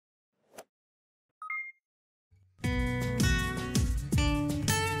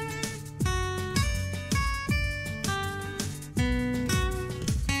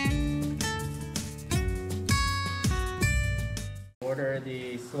order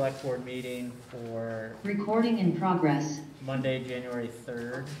the select board meeting for Recording in progress. Monday, January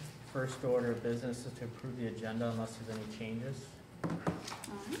 3rd. First order of business is to approve the agenda unless there's any changes. I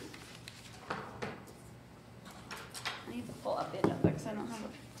need to pull up the agenda because I don't have a,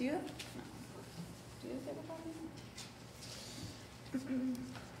 do you have? No. Do you have paper copy?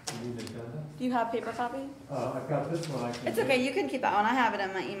 You need the agenda? Do you have paper copy? I've got this one. It's okay, you can keep that one. I have it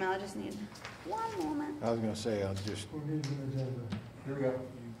in my email. I just need one moment. I was gonna say, I'll just. Who needs an agenda? Here we go.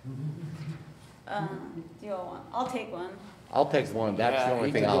 Do you all want? I'll take one. I'll take one, that's the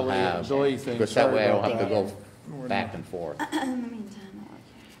only thing I'll have, Billy thing. because that way I don't have to Sorry go about back and forth. In the meantime,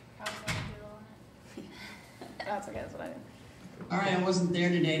 I'll work. That's okay, that's what I do. All right, I wasn't there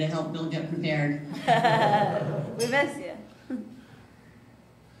today to help Bill get prepared. We miss you.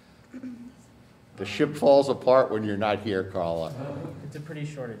 The ship falls apart when you're not here, Carla. It's a pretty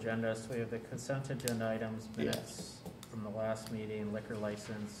short agenda, so we have the consent agenda items, minutes from the last meeting, liquor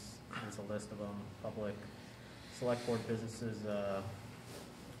license, there's a list of them, public, select board businesses,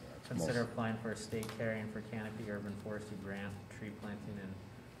 consider applying for a state carrying for canopy urban forestry grant, tree planting and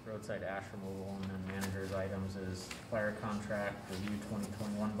roadside ash removal, and then manager's items is fire contract, review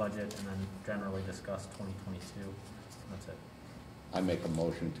 2021 budget, and then generally discuss 2022. That's it. I make a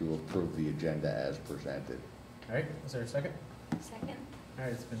motion to approve the agenda as presented. All right, is there a second? Second. All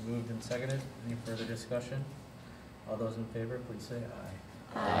right, it's been moved and seconded. Any further discussion? All those in favor, please say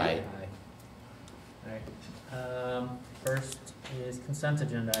aye. Aye. All right. First is consent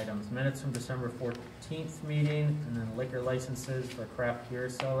agenda items. Minutes from December 14th meeting, and then liquor licenses for craft beer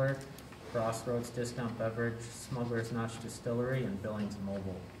cellar, Crossroads Discount Beverage, Smuggler's Notch Distillery, and Billings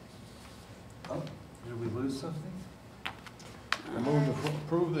Mobile. Oh, did we lose something? I move to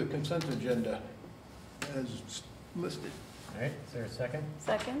approve the consent agenda as listed. All right, is there a second?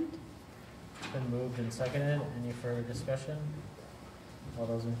 Second. It's been moved and seconded. Any further discussion? All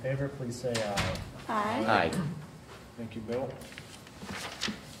those in favor, please say aye. Aye. Aye. Thank you, Bill.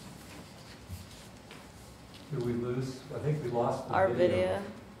 Did we lose? I think we lost the Our video.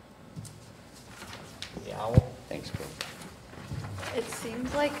 The owl. Thanks, Bill. It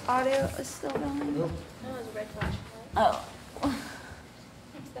seems like audio is still going. Nope. No, it was a red flash. Oh.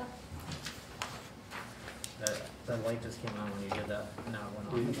 Thanks, Bill. That light just came on when you did that. Now it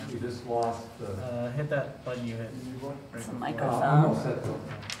went We off again. just lost the. Hit that button you hit. Right It's a before. microphone. Almost hit the.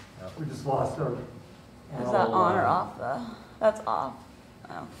 Oh. We just lost our. Is that on or off though? That's off.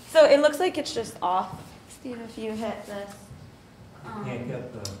 Oh. So it looks like it's just off. Steve, if you hit this. Can't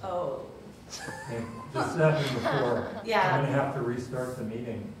get the. Oh. Just happened before. Yeah. I'm gonna have to restart the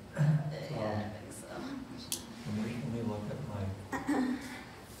meeting. Yeah, I think so. Let me look at my. I'm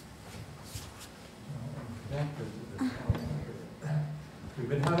connected to this calendar. We've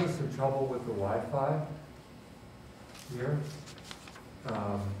been having some trouble with the Wi-Fi here.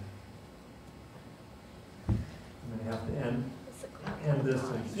 I'm gonna have to end this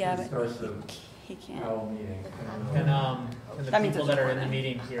Yeah, and but restart the he can't. owl meeting. Can the That means people it's that are in the recording.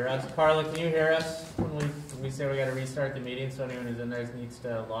 meeting hear us? Carla, can you hear us when we say we gotta restart the meeting, so anyone who's in there needs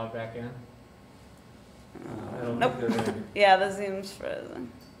to log back in? I don't Nope. think they're gonna. Yeah, the Zoom's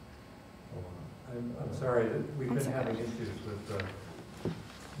frozen. I'm sorry, we've been That's okay. having issues with the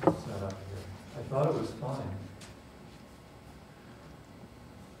setup here. I thought it was fine.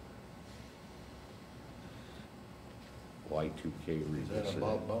 Y2K Is that revisit. a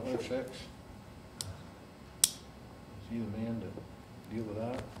Bob Butler fix? Is he the man to deal with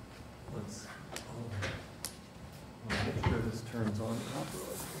that? Let's, I'll make sure this turns on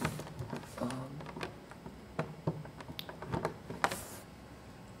properly.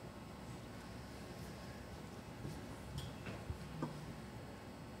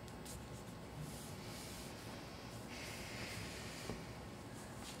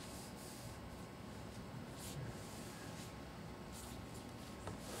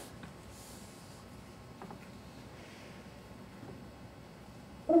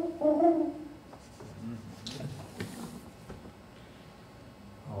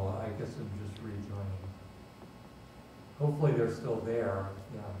 Oh, I guess I'm just rejoining. Hopefully they're still there,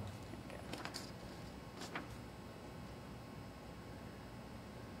 yeah.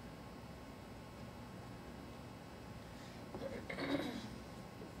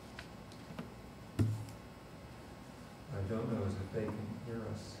 I don't know if they can hear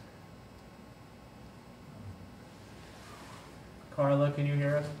us. Carla, can you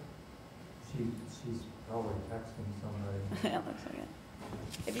hear us? She's probably texting somebody. Yeah, it looks like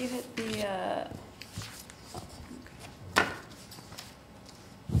it. If you hit the,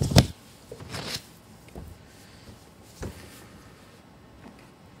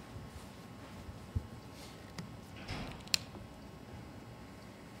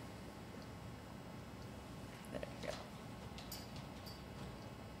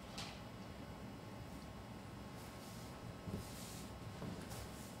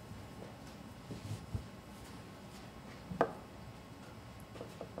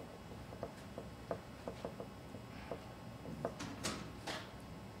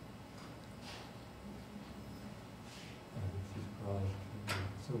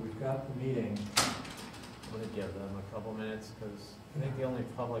 got the meeting. I'm gonna give them a couple minutes, because I think the only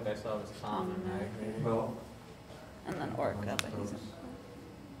public I saw was Tom and Meg, maybe. Well, And then Orca, but he's.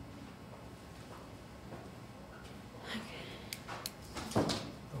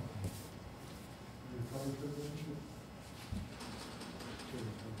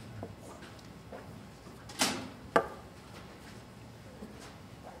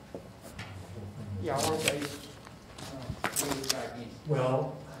 Yeah, okay.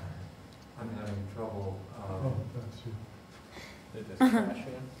 well, I'm having trouble. Did this crash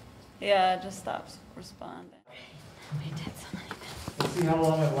again? Yeah, it just stops responding. We did something. Let's see how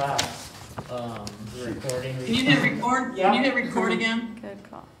long it lasts. The recording. Can you hit record? Yeah. Can you hit record again? Good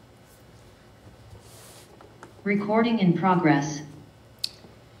call. Recording in progress.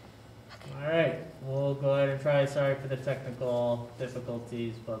 All right, we'll go ahead and try. Sorry for the technical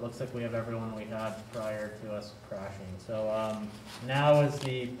difficulties, but it looks like we have everyone we had prior to us crashing. So now is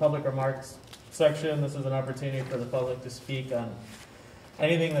the public remarks section. This is an opportunity for the public to speak on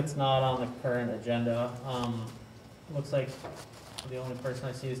anything that's not on the current agenda. Looks like the only person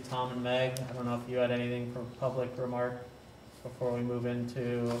I see is Tom and Meg. I don't know if you had anything for public remark before we move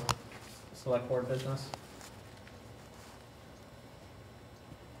into select board business.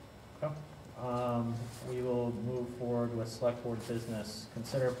 Okay. We will move forward with select board business.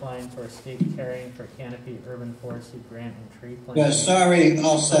 Consider applying for a state carrying for canopy urban forestry grant and tree planting. Yeah, sorry,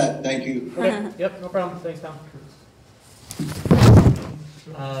 all set, thank you. Okay, yep, no problem. Thanks, Tom.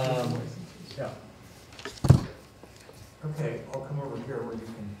 Yeah. Okay, I'll come over here where you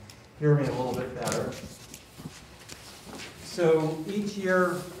can hear me a little bit better. So each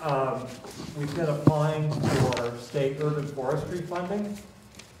year, we've been applying for state urban forestry funding.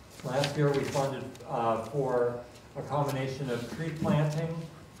 Last year, we funded for a combination of tree planting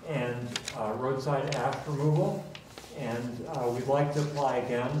and roadside ash removal. And we'd like to apply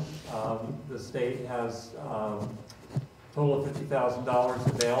again. The state has a total of $50,000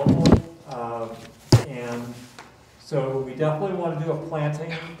 available. And so we definitely want to do a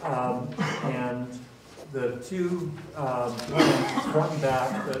planting. And the two plants front and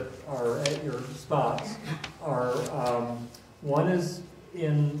back that are at your spots are, one is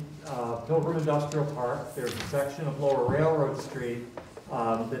in Pilgrim Industrial Park. There's a section of Lower Railroad Street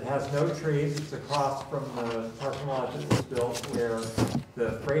that has no trees. It's across from the parking lot that was built where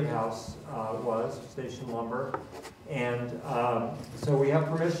the freight house was, Station Lumber. And so we have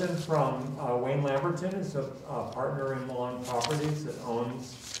permission from Wayne Lamberton, who's a partner in Malone Properties that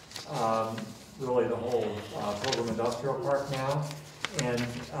owns really the whole Pilgrim Industrial Park now. And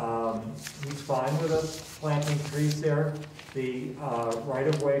he's fine with us planting trees there. The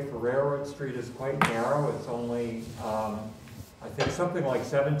right-of-way for Railroad Street is quite narrow. It's only, I think, something like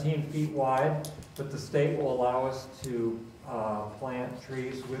 17 feet wide, but the state will allow us to plant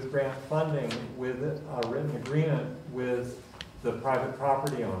trees with grant funding with a written agreement with the private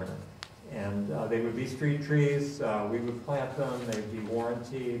property owner. And they would be street trees. We would plant them. They'd be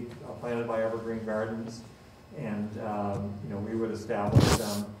warranted, planted by Evergreen Gardens. And you know, we would establish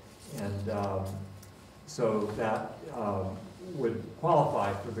them, and so that would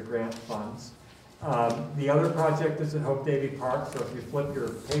qualify for the grant funds. The other project is at Hope Davey Park. So if you flip your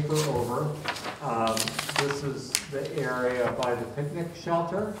paper over, this is the area by the picnic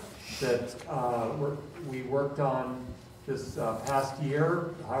shelter that we worked on this past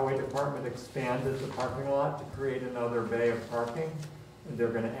year. The Highway Department expanded the parking lot to create another bay of parking, and they're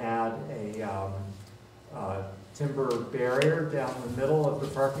going to add a timber barrier down the middle of the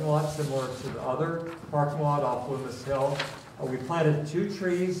parking lot, similar to the other parking lot off Loomis Hill. We planted 2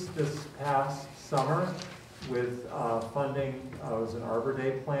 trees this past summer with funding. It was an Arbor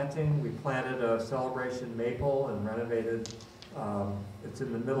Day planting. We planted a celebration maple and renovated. It's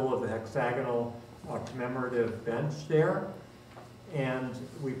in the middle of the hexagonal commemorative bench there. And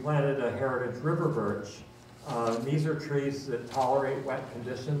we planted a heritage river birch. These are trees that tolerate wet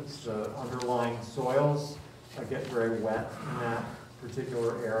conditions. The underlying soils get very wet in that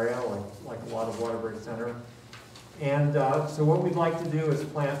particular area, like a lot of Waterbury Center. And so what we'd like to do is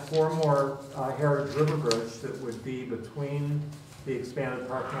plant 4 more heritage river birch that would be between the expanded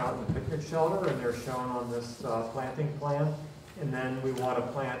parking lot and the picnic shelter, and they're shown on this planting plan. And then we want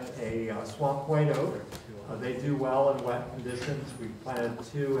to plant a swamp white oak. They do well in wet conditions. We planted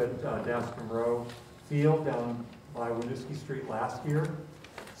 2 at Danscombe Row Field down by Winooski Street last year.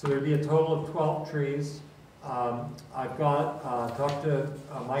 So there'd be a total of 12 trees. I've got talked to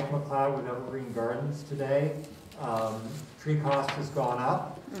Mike McLeod with Evergreen Gardens today. Tree cost has gone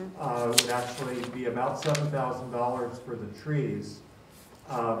up. It would actually be about $7,000 for the trees.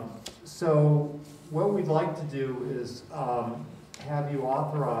 So what we'd like to do is have you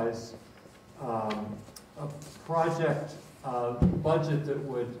authorize a project budget that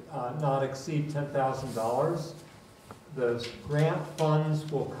would not exceed $10,000. The grant funds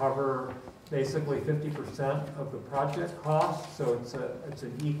will cover basically 50% of the project cost, so it's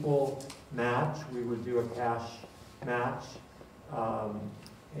an equal match. We would do a cash match,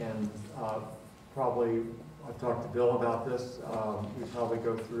 and probably, I've talked to Bill about this, we probably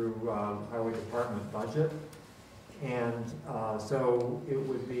go through Highway Department budget, and so it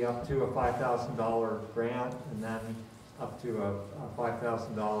would be up to a $5,000 grant, and then up to a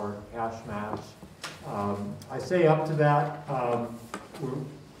 $5,000 cash match. I say up to that,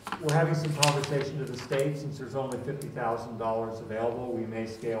 we're having some conversation to the state. Since there's only $50,000 available, we may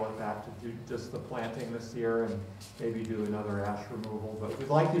scale it back to do just the planting this year and maybe do another ash removal. But we'd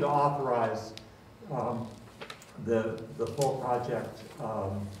like you to authorize the full project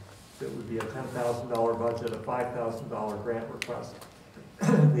that would be a $10,000 budget, a $5,000 grant request.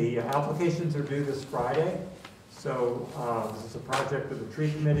 The applications are due this Friday. So this is a project of the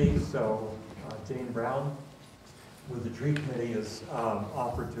tree committee, so Jane Brown with the tree committee is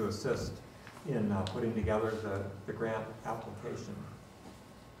offered to assist in putting together the grant application.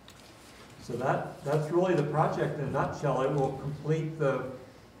 So that's really the project in a nutshell. It will complete the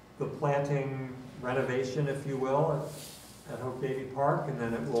planting renovation, if you will, at Hope Davey Park, and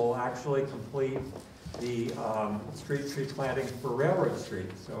then it will actually complete the street tree planting for Railroad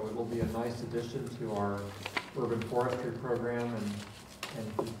Street. So it will be a nice addition to our urban forestry program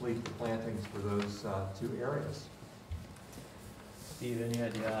and complete the plantings for those two areas. Steve, any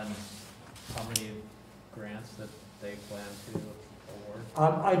idea on how many grants that they plan to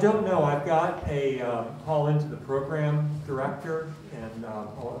award? I don't know. I've got a call into the program director, and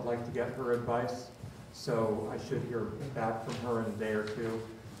I'd like to get her advice. So I should hear back from her in a day or two,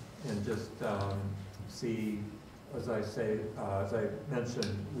 and just see, as I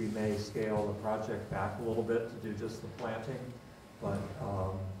mentioned, we may scale the project back a little bit to do just the planting, but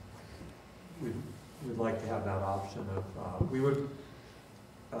we'd like to have that option of,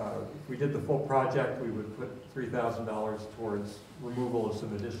 if we did the full project, we would put $3,000 towards removal of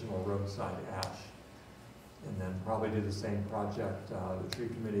some additional roadside ash. And then probably do the same project. The tree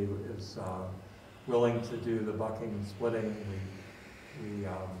committee is willing to do the bucking and splitting. We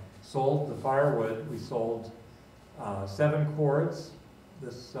sold the firewood. We sold 7 cords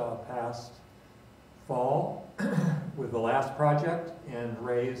this past fall with the last project and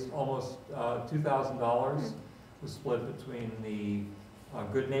raised almost $2,000. Was split between the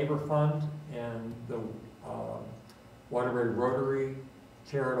Good Neighbor Fund and the Waterbury Rotary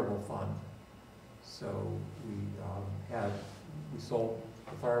Charitable Fund. So we sold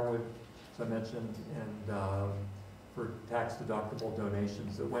the firewood, as I mentioned, and for tax deductible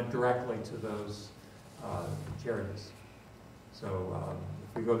donations that went directly to those charities. So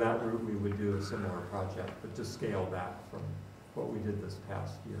if we go that route, we would do a similar project, but just scale back from what we did this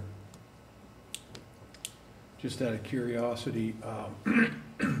past year. Just out of curiosity,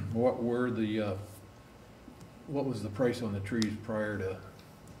 what was the price on the trees prior to?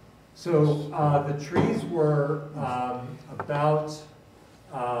 So the trees were about,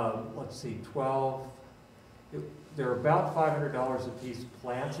 let's see, they're about $500 a piece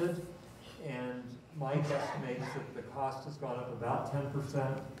planted, and Mike estimates that the cost has gone up about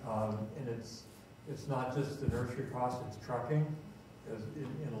 10%, and it's not just the nursery cost, it's trucking. As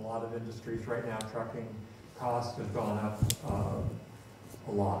in a lot of industries right now, trucking costs have gone up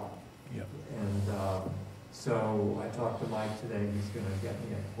a lot. Yep. And so I talked to Mike today, he's going to get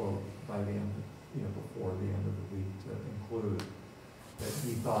me a quote by the end, before the end of the week to include that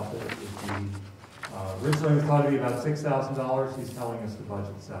he thought that it would be, originally we thought it would be about $6,000, he's telling us the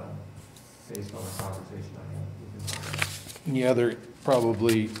budget's $7,000, based on the conversation I had with him. And the other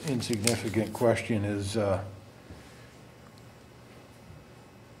probably insignificant question is,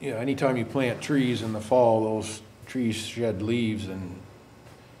 anytime you plant trees in the fall, those trees shed leaves, and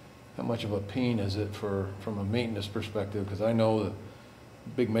how much of a pain is it from a maintenance perspective? Because I know the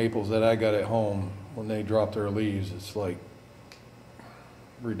big maples that I got at home, when they drop their leaves, it's like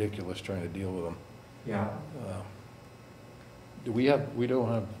ridiculous trying to deal with them. Yeah. We don't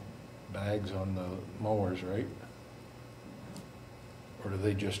have bags on the mowers, right? Or do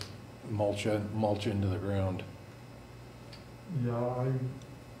they just mulch into the ground? Yeah,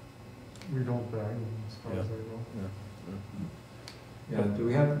 we don't bag them as far as I know.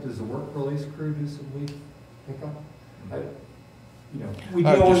 Yeah. Does the work release crew do some leaf pickup? We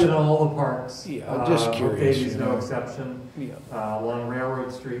deal with it on all the parks. Yeah, I'm just curious. Davey's no exception. Yeah. Along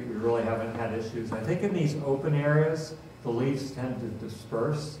Railroad Street, we really haven't had issues. I think in these open areas, the leaves tend to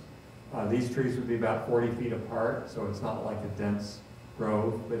disperse, These trees would be about 40 feet apart, so it's not like a dense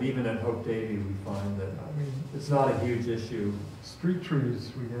grove, but even at Hope Davy, we find that I mean, it's not a huge issue. street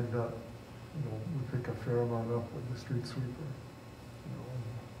trees, we end up, we pick a fair amount up with the street sweeper, and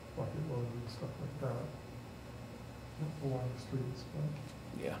bucket load and stuff like that. Not along the streets,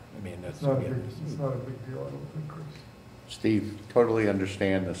 but Yeah, I mean, that's, it's not a big deal, I don't think, Chris. Steve, totally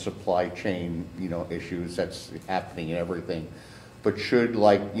understand the supply chain, issues that's happening and everything. But should,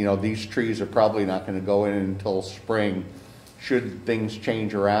 these trees are probably not gonna go in until spring. Should things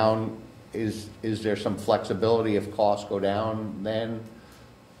change around, is there some flexibility if costs go down then?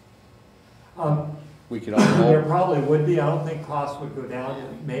 We could all There hope. probably would be. I don't think costs would go down.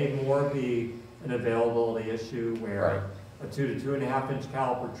 It may more be an availability issue where a 2 to 2.5 inch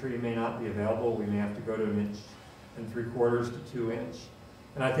caliper tree may not be available. We may have to go to 1 3/4 to 2 inch.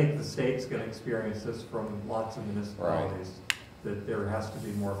 And I think the state's going to experience this from lots of municipalities, that there has to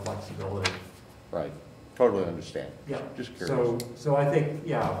be more flexibility. Right, totally understand. Yeah. Just curious. So I think,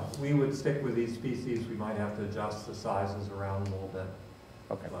 yeah, we would stick with these species. We might have to adjust the sizes around a little bit.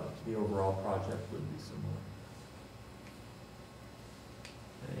 Okay. But the overall project would be similar.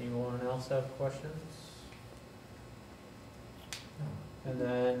 Anyone else have questions? And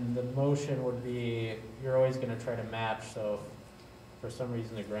then the motion would be, you're always gonna try to match, so if for some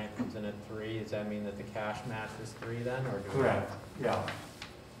reason the grant comes in at 3, does that mean that the cash match is 3 then, or do we? Correct, yeah.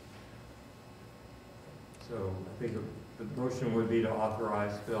 So I think the motion would be to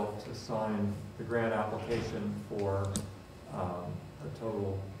authorize Bill to sign the grant application for a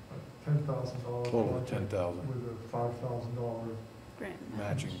total. $10,000. Total of 10,000. With a $5,000 Grant.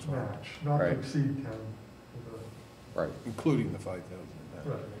 matching fund, match, not to Right. exceed 10. with Right. including the 5,000. a-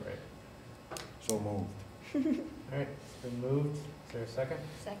 Right. Right. So moved. All right, it's been moved. Is there a second?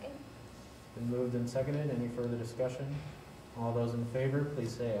 Second? Been moved and seconded. Any further discussion? All those in favor,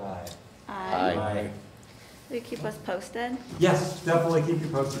 please say aye. Aye. Will you keep us posted? Yes, definitely keep you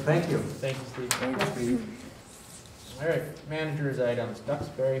posted. Thank you. Thank you, Steve. Thanks, Steve. All right, manager's items,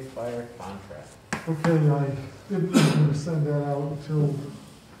 Duxbury Fire contract. Okay, I didn't want to send that out until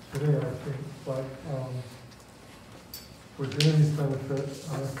today, I think, but for Danny's benefit,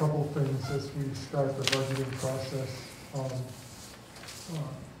 a couple of things as we start the budgeting process.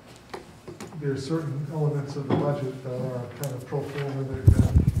 There's certain elements of the budget that are kind of pro forma, they've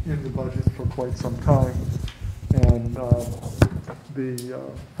been in the budget for quite some time. And the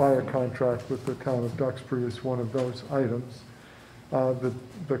fire contract with the town of Duxbury is one of those items.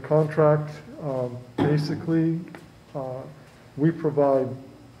 The contract, basically, we provide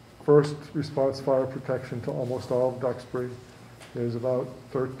first response fire protection to almost all of Duxbury. There's about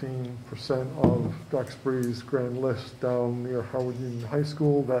 13% of Duxbury's grand list down near Howard Union High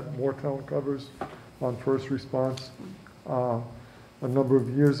School that Moortown covers on first response. A number of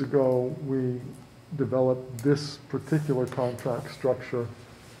years ago, we developed this particular contract structure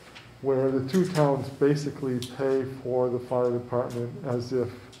where the two towns basically pay for the fire department as if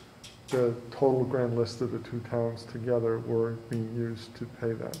the total grand list of the two towns together were being used to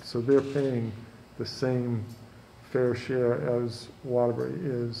pay that. So they're paying the same fair share as Waterbury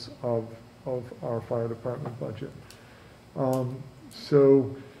is of our fire department budget.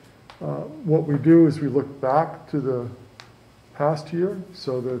 What we do is we look back to the past year.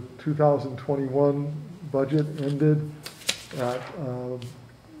 So the 2021 budget ended at,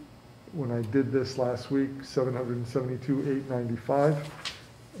 when I did this last week, $772,895.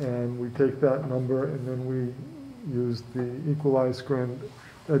 And we take that number and then we use the equalized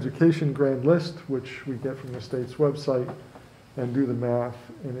education grand list, which we get from the state's website, and do the math,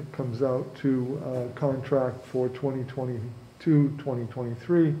 and it comes out to a contract for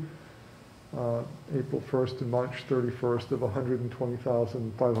 2022-2023, April 1st and March 31st of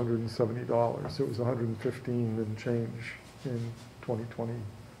 $120,570. It was $115 and change in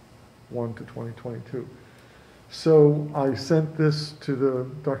 2021 to 2022. So I sent this to the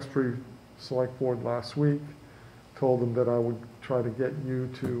Duxbury Selectboard last week, told them that I would try to get you,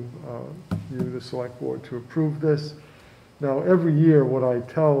 the Selectboard, to approve this. Now, every year what I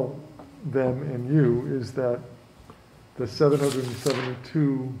tell them and you is that the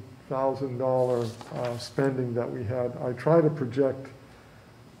 $772,000 spending that we had, I try to project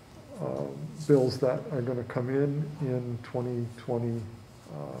bills that are going to come in 2020,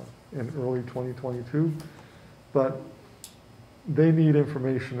 in early 2022. But they need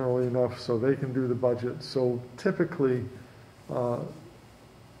information early enough so they can do the budget. So typically, our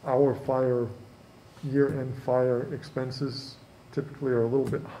year-end fire expenses typically are a little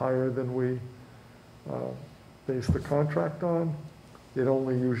bit higher than we base the contract on. It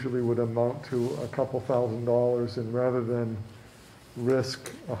only usually would amount to a couple $1,000s, and rather than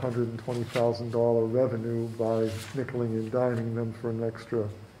risk $120,000 revenue by nickeling and dining them for an extra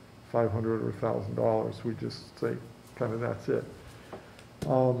 $500 or $1,000. We just say, kind of, that's it.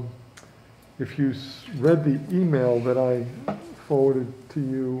 If you read the email that I forwarded to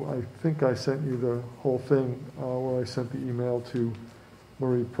you, I think I sent you the whole thing, where I sent the email to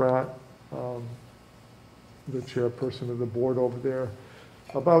Marie Pratt, the chairperson of the board over there.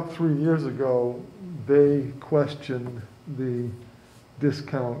 About 3 years ago, they questioned the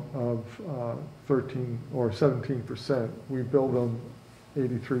discount of 13 or 17%. We billed them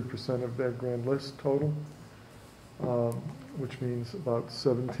 83% of their grand list total, which means about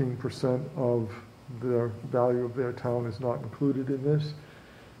 17% of the value of their town is not included in this.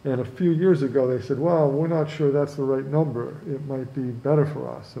 And a few years ago, they said, well, we're not sure that's the right number. It might be better for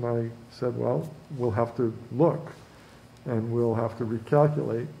us. And I said, well, we'll have to look and we'll have to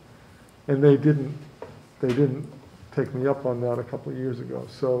recalculate. And they didn't take me up on that a couple of years ago.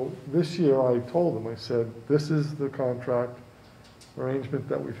 So this year I told them, I said, this is the contract arrangement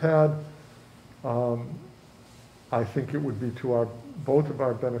that we've had. I think it would be to both of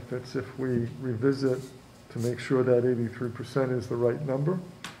our benefits if we revisit to make sure that 83% is the right number.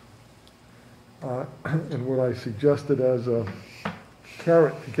 And what I suggested as a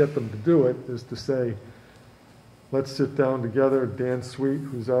carrot to get them to do it is to say, let's sit down together. Dan Sweet,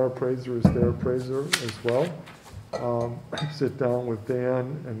 who's our appraiser, is their appraiser as well. Sit down with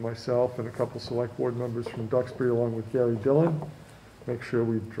Dan and myself and a couple select board members from Duxbury along with Gary Dillon. Make sure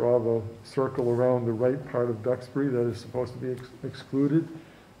we draw the circle around the right part of Duxbury that is supposed to be excluded,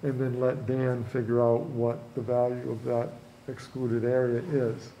 and then let Dan figure out what the value of that excluded area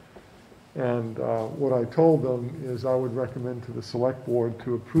is. And what I told them is I would recommend to the select board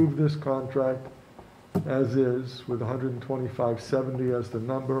to approve this contract as is with 125.70 as the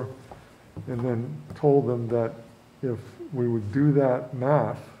number, and then told them that if we would do that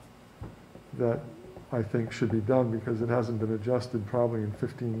math, that I think should be done because it hasn't been adjusted probably in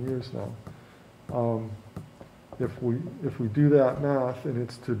 15 years now. If we do that math and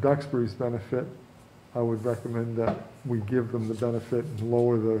it's to Duxbury's benefit, I would recommend that we give them the benefit and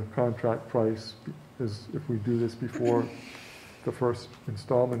lower the contract price as if we do this before the first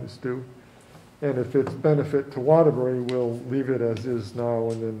installment is due. And if it's benefit to Waterbury, we'll leave it as is now,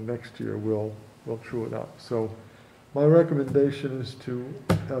 and then next year we'll true it up. So my recommendation is to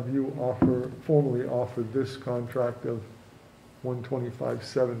have you formally offer this contract of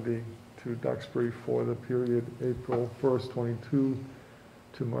 $125.70 to Duxbury for the period April 1st, 22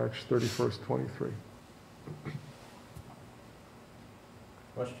 to March 31st, 23.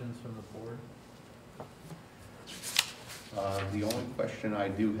 Questions from the board? The only question I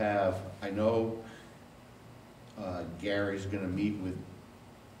do have, I know Gary's going to meet with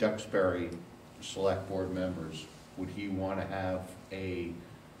Duxbury Select Board members. Would he want to have a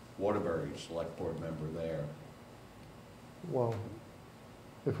Waterbury Select Board member there? Well,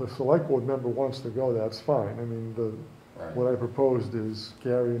 if a select board member wants to go, that's fine. I mean, Right. what I proposed is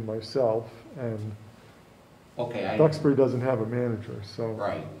Gary and myself, and Okay. Duxbury doesn't have a manager, so.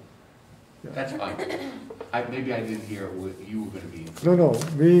 Right. Yeah. That's fine. Maybe I didn't hear what you were going to be. No,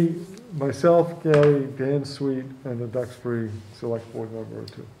 me, myself, Gary, Dan Sweet, and the Duxbury Select Board member or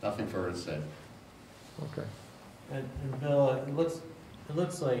two. Nothing further said. Okay. And Bill, it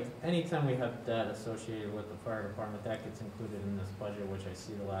looks like anytime we have debt associated with the fire department, that gets included in this budget, which I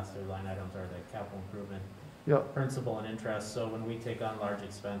see the last three line items are the capital improvement, Yep, principal and interest. So when we take on large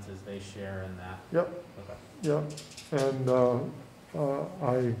expenses, they share in that. yep, Okay. yep. And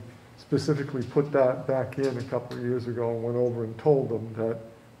I specifically put that back in a couple of years ago and went over and told them that,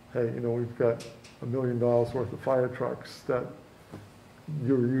 hey, we've got $1 million worth of fire trucks that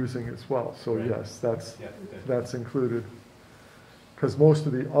you're using as well. So Right. yes, that's Yeah, okay. that's included. Because most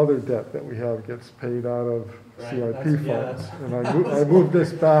of the other debt that we have gets paid out of Right, CIP that's- yeah, funds. And I moved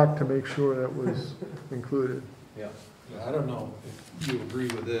this back to make sure that was included. Yeah. Yeah, I don't know if you agree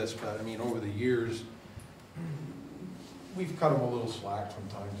with this, but I mean, over the years, we've cut them a little slack from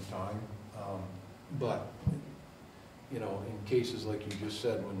time to time. But, in cases like you just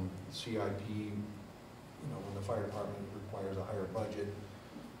said, when CIP, when the fire department requires a higher budget,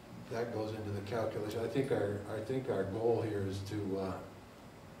 that goes into the calculation. I think our goal here is to,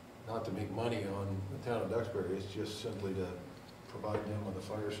 not to make money on the town of Duxbury, it's just simply to provide them with a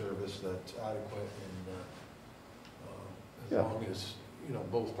fire service that's adequate, and as Yeah. long as,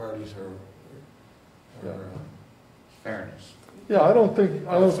 both parties are Yeah. Fairness. Yeah, I don't think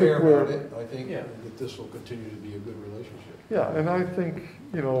fair about we're, it. I think Yeah. that this will continue to be a good relationship. yeah, and I think,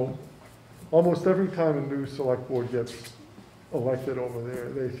 almost every time a new select board gets elected over there.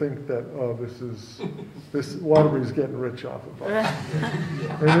 They think that, oh, this Waterbury's getting rich off of us.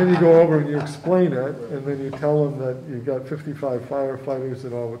 And then you go over and you explain it, and then you tell them that you've got 55 firefighters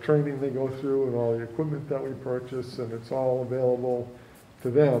and all the training they go through and all the equipment that we purchase, and it's all available to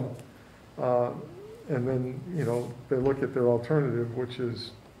them. And then, you know, they look at their alternative, which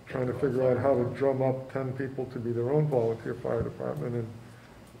is trying to figure out how to drum up 10 people to be their own volunteer fire department, and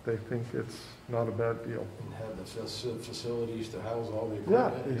they think it's not a bad deal. And have the facilities to house all the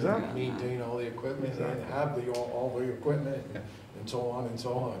equipment. Yeah, exactly. And maintain all the equipment, and have all the equipment, and so on and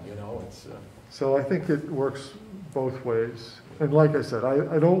so on, you know, it's. So I think it works both ways. And like I said,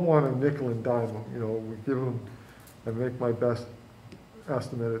 I don't want to nickel and dime them, you know, we give them, I make my best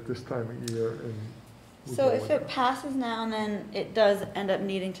estimate at this time of year, and we So go if with it passes now and then it does end up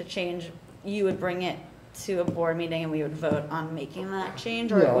needing to change, you would bring it to a board meeting and we would vote on making that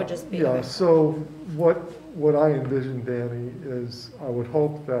change, or it would just be? Yeah, so what I envision, Danny, is I would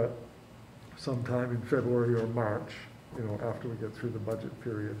hope that sometime in February or March, you know, after we get through the budget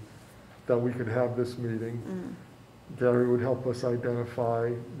period, that we could have this meeting. Gary would help us identify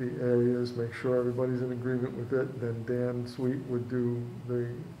the areas, make sure everybody's in agreement with it, then Dan Sweet would do the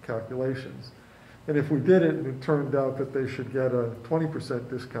calculations. And if we did it and it turned out that they should get a 20%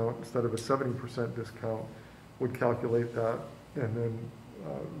 discount instead of a 70% discount, we'd calculate that and then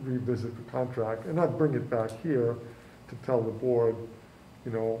revisit the contract. And I'd bring it back here to tell the board,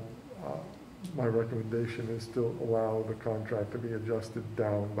 you know, my recommendation is to allow the contract to be adjusted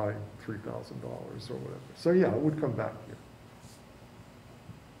down by $3,000 or whatever. So yeah, it would come back here.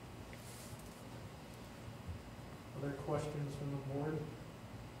 Other questions from the board?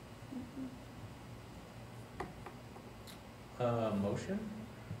 Motion?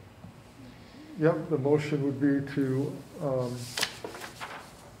 Yep, the motion would be to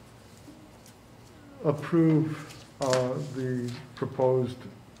approve the proposed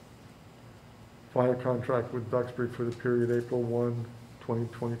fire contract with Duxbury for the period April 1,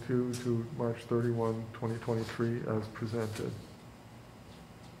 2022 to March 31, 2023 as presented.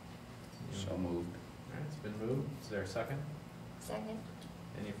 So moved. All right, it's been moved. Is there a second? Second.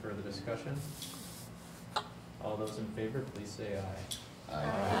 Any further discussion? All those in favor, please say aye.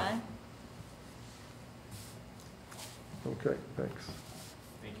 Aye. Okay, thanks.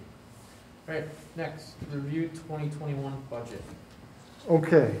 Thank you. All right, next, review 2021 budget.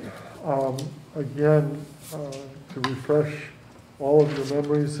 Okay, again, to refresh all of your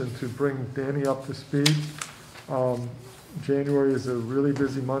memories and to bring Danny up to speed, January is a really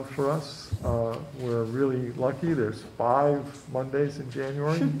busy month for us. We're really lucky. There's 5 Mondays in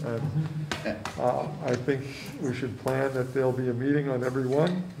January, and I think we should plan that there'll be a meeting on every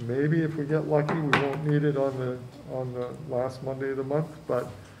one. Maybe if we get lucky, we won't need it on the last Monday of the month, but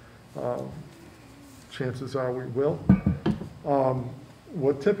chances are we will.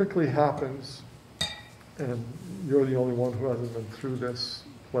 What typically happens, and you're the only one who hasn't been through this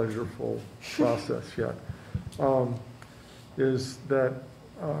pleasureful process yet, is that,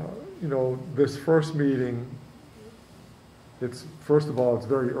 you know, this first meeting, first of all, it's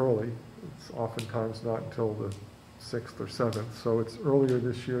very early. It's oftentimes not until the 6th or 7th, so it's earlier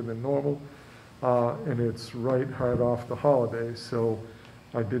this year than normal, and it's right hard off the holidays, so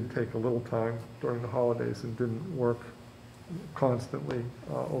I did take a little time during the holidays and didn't work constantly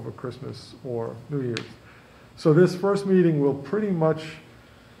over Christmas or New Year's. So this first meeting will pretty much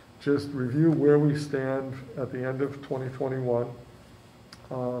just review where we stand at the end of 2021.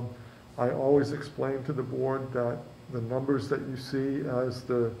 I always explain to the board that the numbers that you see as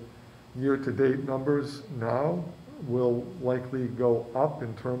the year-to-date numbers now will likely go up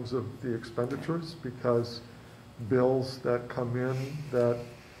in terms of the expenditures, because bills that come in that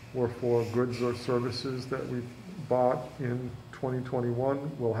were for goods or services that we bought in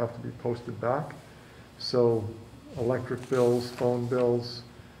 2021 will have to be posted back. So electric bills, phone bills,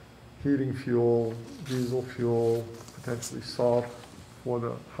 heating fuel, diesel fuel, potentially salt for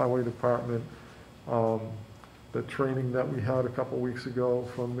the highway department. The training that we had a couple weeks ago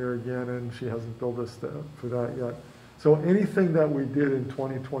from Mary Gannon, she hasn't billed us for that yet. So anything that we did in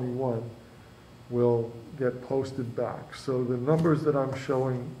 2021 will get posted back. So the numbers that I'm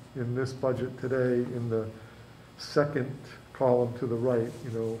showing in this budget today in the second column to the right,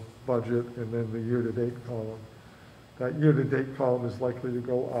 you know, budget, and then the year-to-date column. That year-to-date column is likely to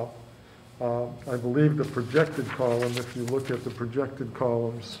go up. I believe the projected column, if you look at the projected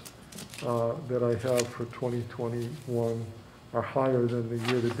columns that I have for 2021, are higher than the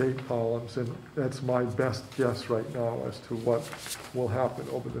year-to-date columns, and that's my best guess right now as to what will happen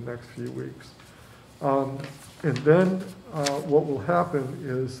over the next few weeks. And then what will happen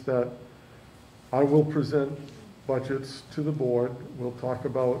is that I will present budgets to the board. We'll talk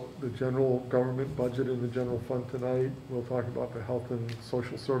about the general government budget and the general fund tonight. We'll talk about the health and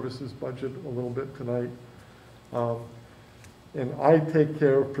social services budget a little bit tonight. And I take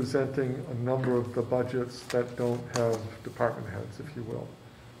care of presenting a number of the budgets that don't have department heads, if you will.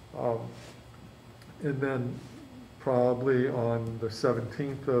 And then probably on the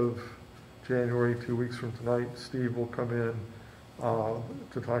 17th of January, 2 weeks from tonight, Steve will come in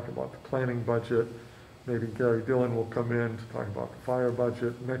to talk about the planning budget. Maybe Gary Dillon will come in to talk about the fire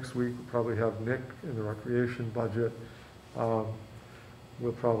budget. Next week, we'll probably have Nick in the recreation budget.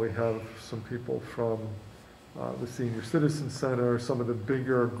 We'll probably have some people from the Senior Citizen Center, some of the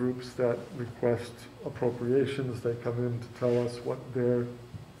bigger groups that request appropriations. They come in to tell us what their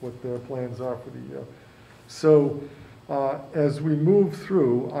plans are for the year. So as we move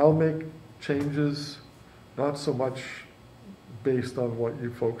through, I'll make changes, not so much based on what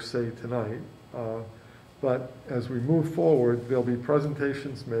you folks say tonight, but as we move forward, there'll be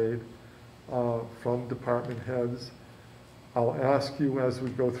presentations made from department heads. I'll ask you as we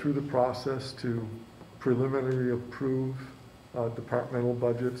go through the process to preliminary approve departmental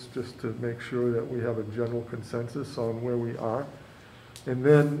budgets just to make sure that we have a general consensus on where we are. And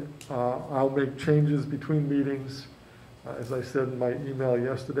then I'll make changes between meetings. As I said in my email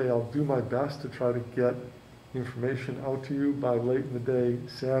yesterday, I'll do my best to try to get information out to you by late in the day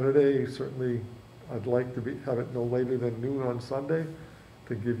Saturday. Certainly, I'd like to have it no later than noon on Sunday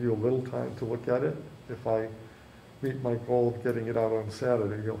to give you a little time to look at it. If I meet my goal of getting it out on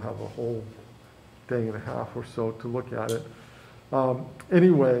Saturday, you'll have a whole day and a half or so to look at it.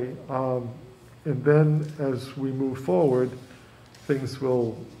 Anyway, and then as we move forward, things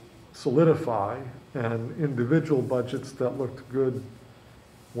will solidify, and individual budgets that looked good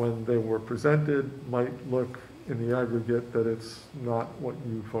when they were presented might look in the aggregate that it's not what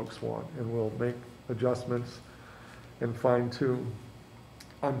you folks want, and we'll make adjustments and fine tune.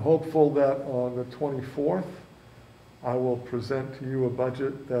 I'm hopeful that on the 24th, I will present to you a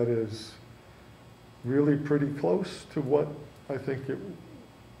budget that is really pretty close to what I think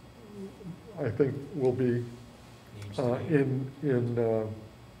will be in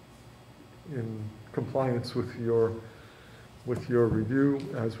compliance with your review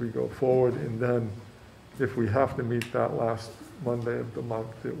as we go forward. And then if we have to meet that last Monday of the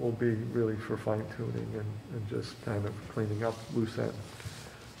month, it will be really for fine tuning and just kind of cleaning up loose ends.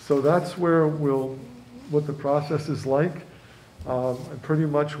 So that's where what the process is like. I pretty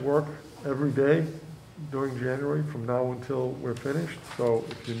much work every day during January from now until we're finished. So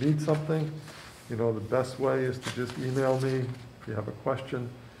if you need something, the best way is to just email me. If you have a question,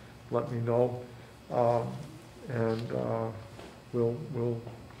 let me know. And we'll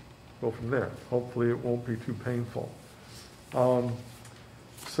go from there. Hopefully it won't be too painful.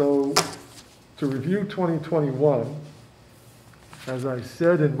 So to review 2021, as I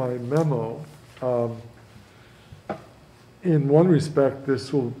said in my memo, in one respect,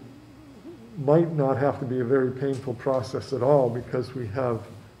 this might not have to be a very painful process at all because we have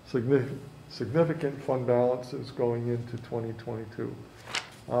significant fund balances going into 2022.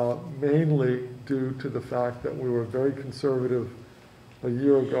 Mainly due to the fact that we were very conservative a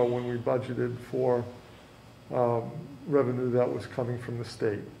year ago when we budgeted for revenue that was coming from the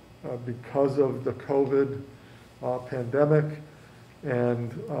state. Because of the COVID pandemic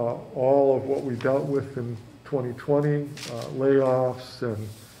and all of what we dealt with in 2020, layoffs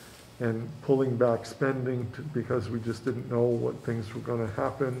and pulling back spending because we just didn't know what things were going to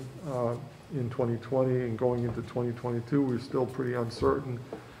happen in 2020 and going into 2022, we're still pretty uncertain.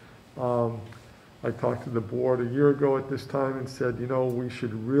 I talked to the board a year ago at this time and said, we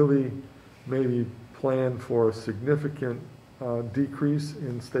should really maybe plan for a significant decrease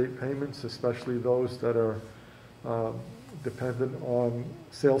in state payments, especially those that are dependent on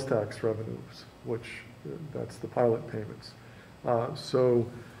sales tax revenues, which that's the pilot payments. So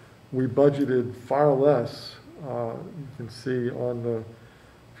we budgeted far less. You can see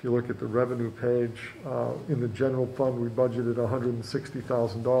if you look at the revenue page, in the general fund, we budgeted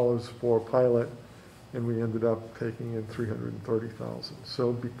 $160,000 for pilot, and we ended up taking in $330,000.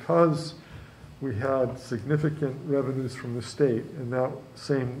 So because we had significant revenues from the state, in that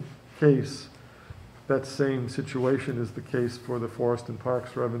same case, that same situation is the case for the Forest and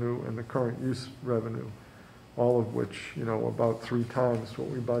Parks revenue and the current use revenue, all of which, about 3 times what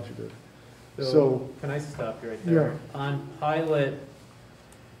we budgeted. So can I stop you right there? Yeah. On pilot,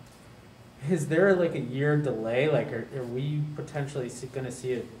 is there like a year delay? Like, are we potentially going to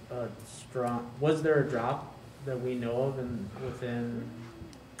see a strong? Was there a drop that we know of within?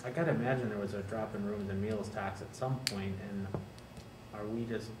 I gotta imagine there was a drop in rooms and meals tax at some point in our are we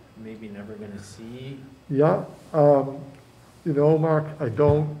just maybe never gonna see? Yeah, Mark, I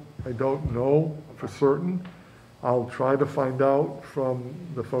don't know for certain. I'll try to find out from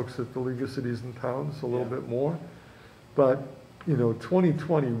the folks at the League of Cities and Towns a little bit more. But,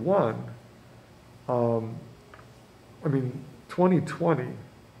 2021, 2020,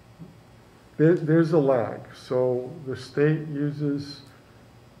 there's a lag. So the state uses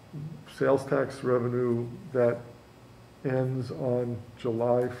sales tax revenue that ends on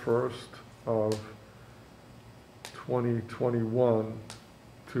July 1st of 2021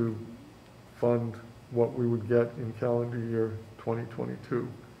 to fund what we would get in calendar year 2022.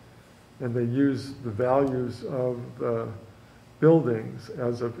 And they use the values of the buildings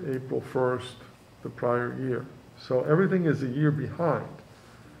as of April 1st the prior year. So everything is a year behind.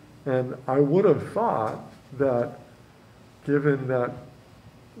 And I would have thought that given that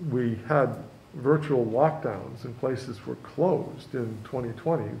we had virtual lockdowns and places were closed in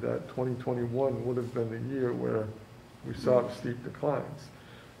 2020, that 2021 would have been the year where we saw steep declines.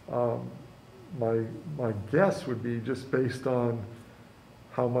 My guess would be, just based on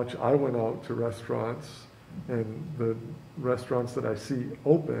how much I went out to restaurants and the restaurants that I see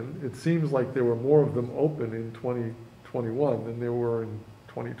open, it seems like there were more of them open in 2021 than there were in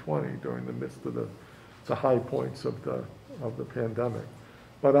 2020 during the midst of the high points of the pandemic.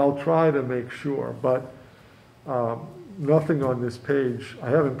 But I'll try to make sure. But nothing on this page, I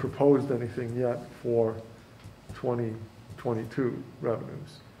haven't proposed anything yet for 2022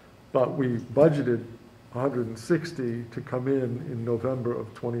 revenues. But we budgeted 160 to come in November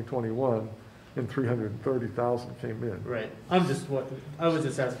of 2021, and 330,000 came in. Right. I was just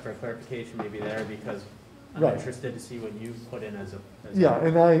asking for clarification maybe there, because I'm Right. interested to see what you put in as a. Yeah,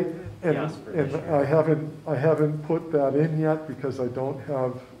 and Yes, for this year. I haven't put that in yet because I don't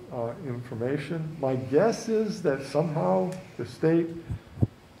have information. My guess is that somehow the state,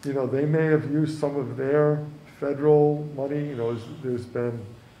 they may have used some of their federal money. There's been,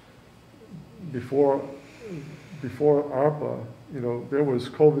 before ARPA, there was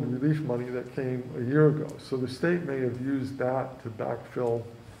COVID relief money that came a year ago. So the state may have used that to backfill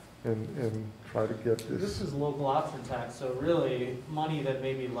and try to get this. This is local option tax, so really money that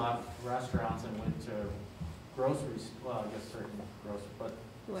maybe left restaurants and went to groceries, well, I guess certain groceries, but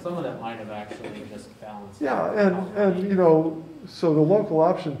some of that might have actually just balanced. Yeah, out. and so the local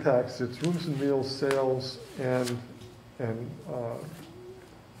option tax, it's rooms and meals sales and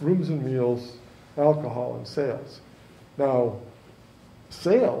rooms and meals, alcohol and sales. Now,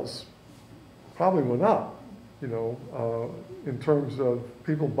 sales probably went up, in terms of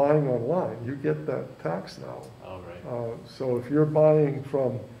people buying online. You get that tax now. Oh, right. So if you're buying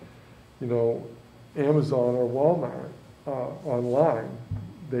from, Amazon or Walmart online,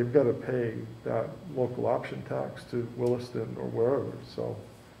 they've got to pay that local option tax to Williston or wherever. So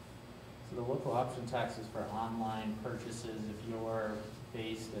the local option tax is for online purchases if you're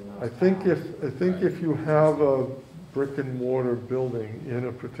based in those I think towns. if you have a brick and mortar building in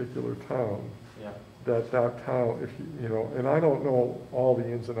a particular town, Yeah. that town, if and I don't know all the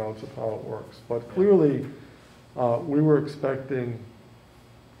ins and outs of how it works, but clearly we weren't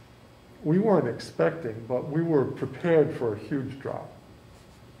expecting, but we were prepared for a huge drop.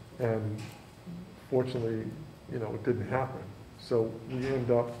 And fortunately, it didn't happen. So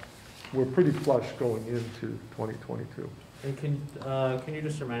we're pretty flush going into 2022. And can you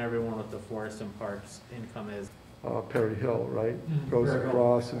just remind everyone what the Forest and Parks income is? Perry Hill, right? Goes Perry Hill.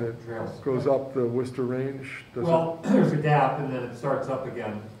 across and it goes up the Worcester Range. does it? Well, there's a gap and then it starts up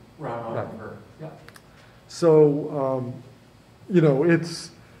again round on Right. the curve. Yeah. So,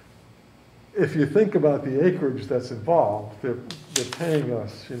 if you think about the acreage that's involved, they're paying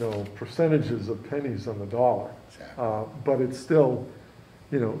us, percentages of pennies on the dollar. But it's still,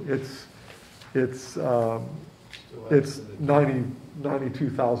 it's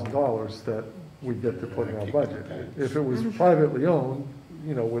 $92,000 that we get to put in our budget. If it was privately owned,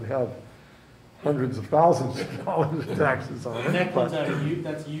 would have hundreds of thousands of dollars of taxes on it. And that comes but- out of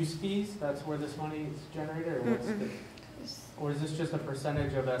that's use fees? That's where this money is generated, or what's the? Or is this just a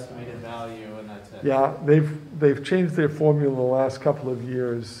percentage of estimated value and that's it? Yeah, they've changed their formula in the last couple of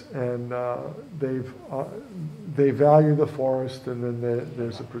years, and they value the forest, and then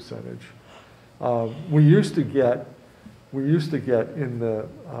there's a percentage. We used to get in the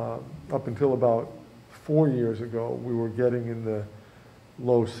up until about 4 years ago, we were getting in the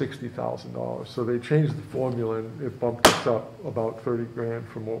low $60,000. So they changed the formula, and it bumped us up about 30 grand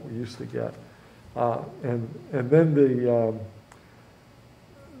from what we used to get. And then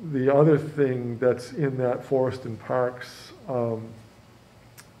the other thing that's in that Forest and Parks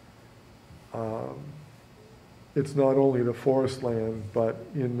it's not only the forest land, but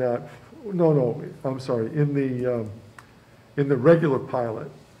in that, I'm sorry, in the regular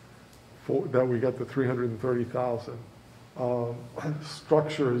pilot that we got the 330,000,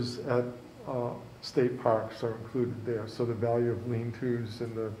 structures at state parks are included there. So the value of lean-tos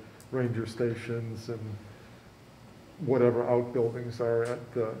and the ranger stations and whatever outbuildings are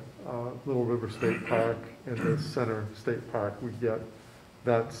at the Little River State Park and the Center State Park, we get,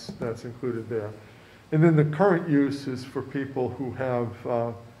 that's included there. And then the current use is for people who have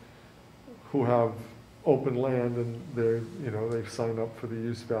open land and they've signed up for the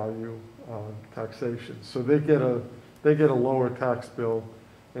use value taxation. So they get a lower tax bill,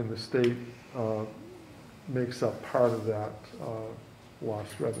 and the state makes up part of that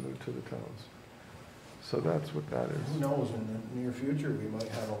lost revenue to the towns. So that's what that is. Who knows, in the near future, we might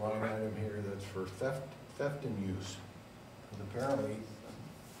have a line item here that's for theft and use. And apparently,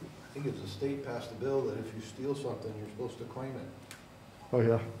 I think it's the state passed a bill that if you steal something, you're supposed to claim it. Oh,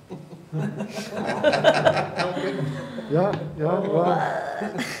 yeah. Yeah, well.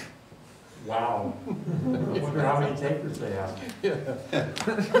 Wow. I wonder how many takers they have.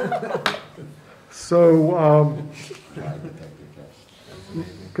 So,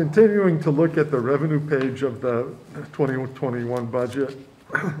 continuing to look at the revenue page of the 2021 budget,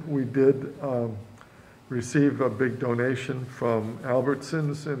 we did receive a big donation from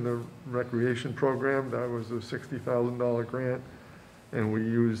Albertsons in the recreation program. That was a $60,000 grant, and we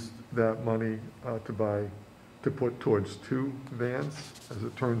used that money to put towards 2 vans, as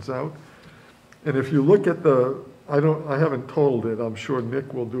it turns out. And if you look at I haven't totaled it, I'm sure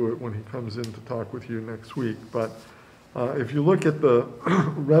Nick will do it when he comes in to talk with you next week, but if you look at the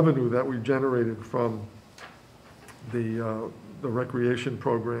revenue that we generated from the recreation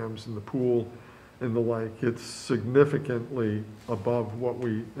programs and the pool and the like, it's significantly above what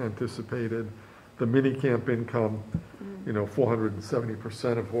we anticipated. The mini camp income,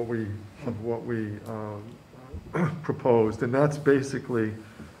 470% of what we proposed, and that's basically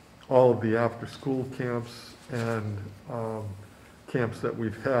all of the after-school camps and camps that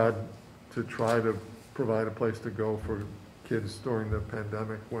we've had to try to provide a place to go for kids during the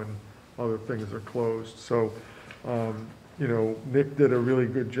pandemic when other things are closed. So, Nick did a really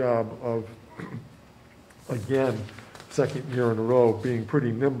good job of, again, second year in a row, being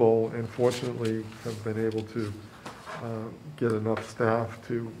pretty nimble, and fortunately have been able to get enough staff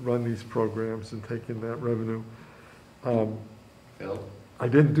to run these programs and take in that revenue. Bill? I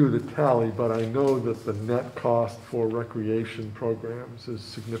didn't do the tally, but I know that the net cost for recreation programs is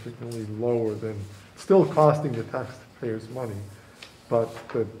significantly lower than, still costing the taxpayers money, but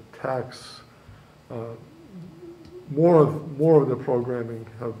the tax, more of the programming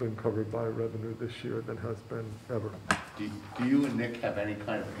have been covered by revenue this year than has been ever. Do you and Nick have any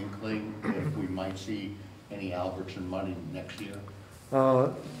kind of inkling if we might see any Albertson money next year?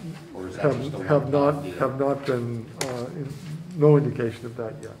 Or is that just a have not been, no indication of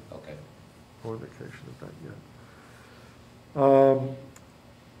that yet. Okay. No indication of that yet.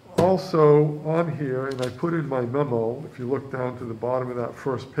 Also on here, and I put in my memo, if you look down to the bottom of that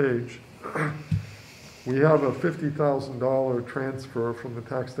first page, we have a $50,000 transfer from the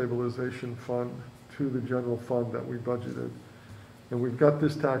tax stabilization fund to the general fund that we budgeted. And we've got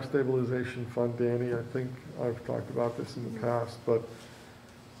this tax stabilization fund, Danny, I think I've talked about this in the past, but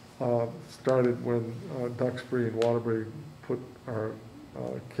started when Duxbury and Waterbury put our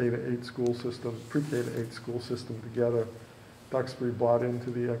K-8 school system, pre-K to 8 school system together. Duxbury bought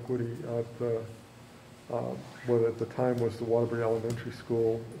into the equity at the, what at the time was the Waterbury Elementary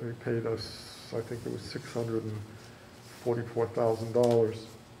School. They paid us, I think it was $644,000.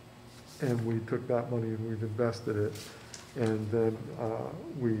 And we took that money and we've invested it. And then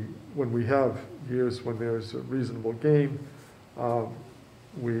when we have years when there's a reasonable gain,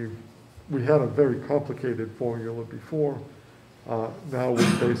 we had a very complicated formula before. Now we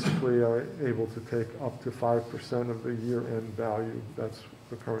basically are able to take up to 5% of the year-end value. That's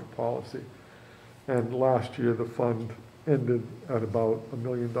the current policy. And last year the fund ended at about $1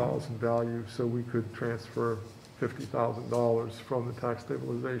 million in value, so we could transfer $50,000 from the tax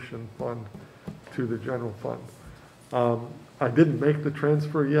stabilization fund to the general fund. I didn't make the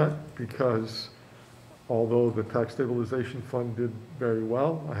transfer yet because although the tax stabilization fund did very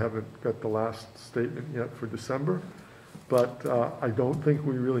well, I haven't got the last statement yet for December, but I don't think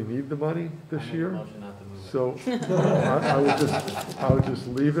we really need the money this year. So I would just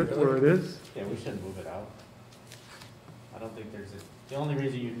leave it where it is. Yeah, we shouldn't move it out. I don't think the only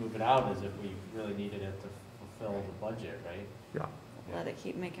reason you'd move it out is if we really needed it to fulfill the budget, right? Yeah. rather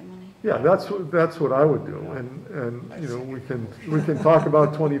keep making money. Yeah, that's what I would do, and, you know, we can talk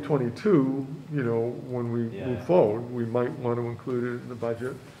about 2022, you know, when we Yeah. move forward, we might want to include it in the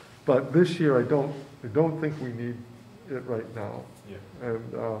budget, but this year, I don't think we need it right now. Yeah.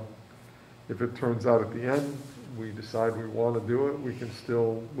 And, if it turns out at the end, we decide we want to do it, we can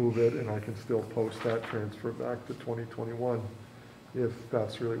still move it, and I can still post that transfer back to 2021, if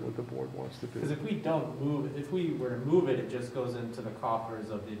that's really what the board wants to Because do. if we don't move, if we were to move it, it just goes into the coffers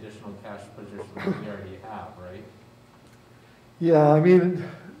of the additional cash position that we already have, right? Yeah, I mean,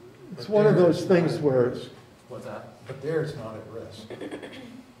 it's But one of there those it's things not at where, risk. What's that? But there it's not at risk.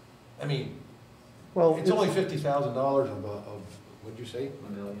 I mean, well, it's only $50,000 of, what'd you say?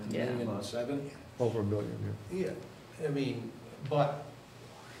 A million? Yeah. $1,000,007? over $1 million, yeah. Yeah, I mean, but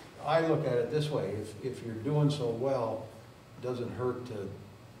I look at it this way, if you're doing so well, it doesn't hurt to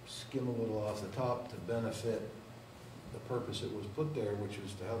skim a little off the top to benefit the purpose it was put there, which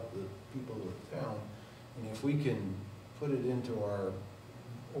is to help the people of the town. And if we can put it into our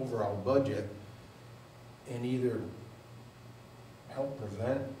overall budget and either help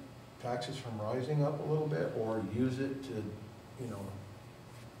prevent taxes from rising up a little bit, or use it to, you know,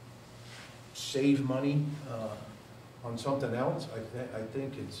 save money on something else, I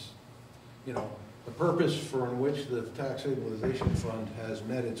think it's, you know, the purpose for which the tax stabilization fund has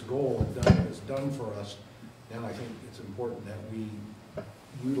met its goal and is done for us. Then I think it's important that we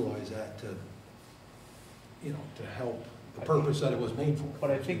utilize that to, you know, to help the purpose that it was made for.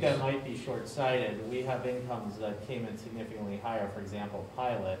 But I think that might be short-sighted. We have incomes that came in significantly higher, for example,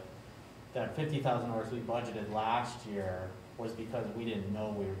 Pilot. That $50,000 we budgeted last year was because we didn't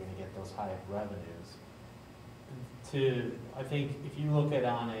know we were gonna get those high revenues. I think if you look at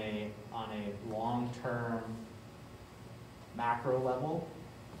on a long-term macro level,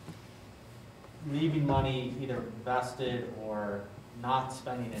 leaving money either invested or not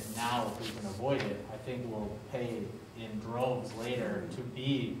spending it now if we can avoid it, I think will pay in droves later to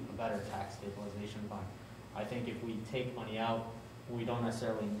be a better tax stabilization fund. I think if we take money out, we don't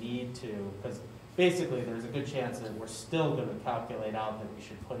necessarily need to, because basically there's a good chance that we're still going to calculate out that we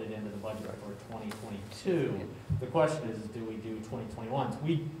should put it into the budget for 2022. The question is do we do 2021? So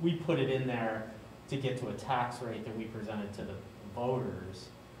we put it in there to get to a tax rate that we presented to the voters,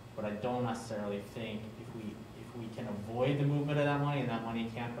 but I don't necessarily think if we can avoid the movement of that money, and that money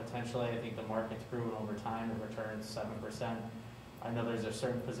can potentially, I think the market's proven over time it returns 7%. I know there's a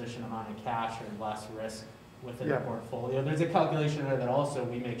certain position amount of cash or less risk within the portfolio. There's a calculation there that also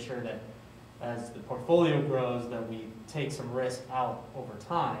we make sure that as the portfolio grows that we take some risk out over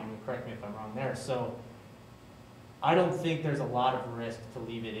time. Correct me if I'm wrong there. So I don't think there's a lot of risk to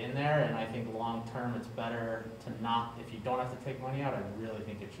leave it in there, and I think long term it's better to not, if you don't have to take money out, I really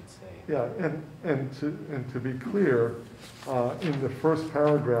think it should stay. Yeah, and to be clear, in the first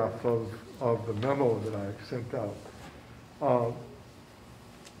paragraph of the memo that I sent out,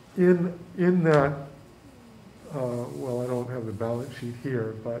 in that, well, I don't have the balance sheet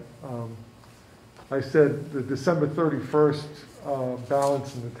here, but I said the December 31st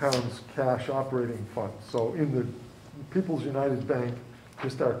balance in the town's cash operating fund. So in the People's United Bank,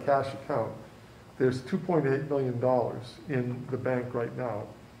 just our cash account, there's $2.8 million in the bank right now.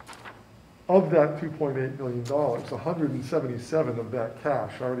 Of that $2.8 million, 177 of that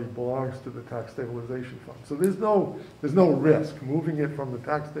cash already belongs to the tax stabilization fund. So there's no risk moving it from the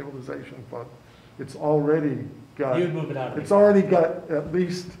tax stabilization fund. It's already got, You would move it out. it's already got at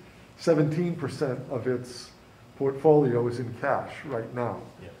least 17% of its portfolio is in cash right now.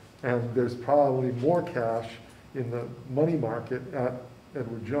 Yeah. And there's probably more cash in the money market at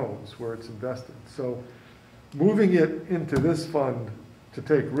Edward Jones where it's invested. So moving it into this fund to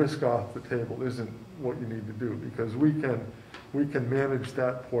take risk off the table isn't what you need to do, because we can manage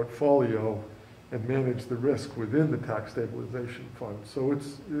that portfolio and manage the risk within the tax stabilization fund. So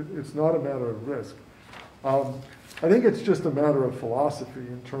it's not a matter of risk. I think it's just a matter of philosophy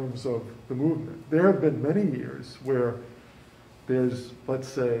in terms of the movement. There have been many years where there's, let's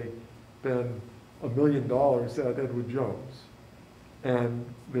say, been $1 million at Edward Jones, and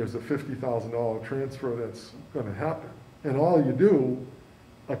there's a $50,000 transfer that's going to happen. And all you do,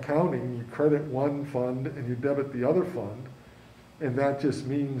 accounting, you credit one fund and you debit the other fund, and that just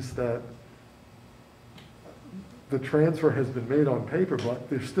means that the transfer has been made on paper, but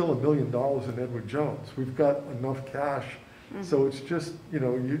there's still $1 million in Edward Jones. We've got enough cash, so it's just,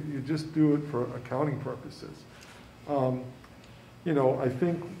 you just do it for accounting purposes. I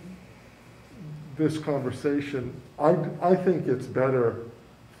think this conversation, I think it's better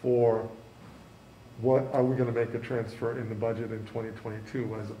for what are we going to make a transfer in the budget in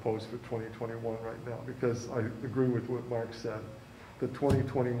 2022 as opposed to 2021 right now, because I agree with what Mark said. the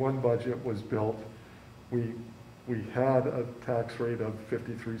 2021 budget was built, we had a tax rate of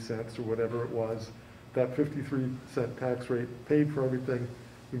 53 cents or whatever it was. That 53-cent tax rate paid for everything.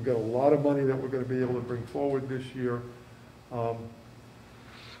 We've got a lot of money that we're going to be able to bring forward this year.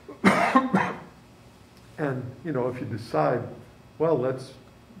 And, you know, if you decide, well, let's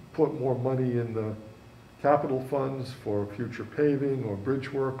put more money in the capital funds for future paving or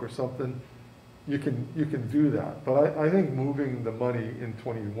bridge work or something, you can do that. But I think moving the money in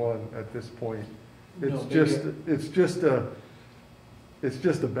 21 at this point, it's just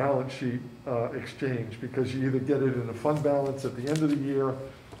a balance sheet exchange, because you either get it in a fund balance at the end of the year,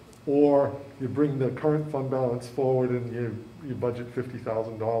 or you bring the current fund balance forward and you budget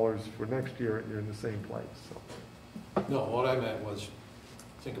 $50,000 for next year and you're in the same place, so. No, what I meant was,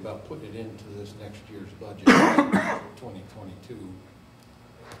 think about putting it into this next year's budget, 2022.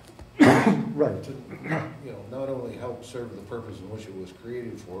 Right. To, you know, not only help serve the purpose in which it was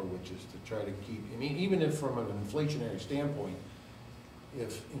created for, which is to try to keep, I mean, even if from an inflationary standpoint,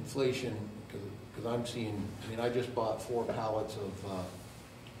 if inflation, because I'm seeing, I mean, I just bought 4 pallets of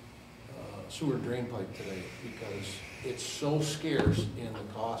sewer drain pipe today because it's so scarce and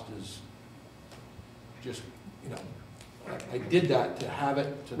the cost is just, you know, I did that to have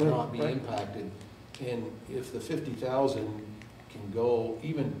it to not be impacted. And if the 50,000 can go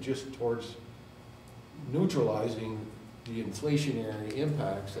even just towards neutralizing the inflationary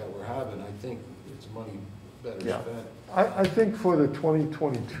impacts that we're having, I think it's money better spent. I think for the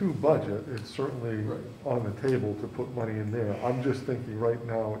 2022 budget, it's certainly on the table to put money in there. I'm just thinking right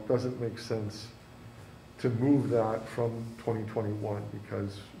now, it doesn't make sense to move that from 2021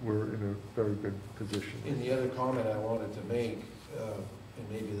 because we're in a very good position. And the other comment I wanted to make, and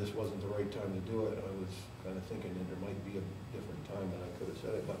maybe this wasn't the right time to do it, I was kind of thinking that there might be a different time that I could have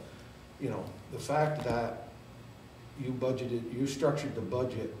said it, but, you know, the fact that you structured the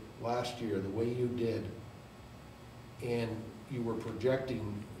budget last year the way you did, and you were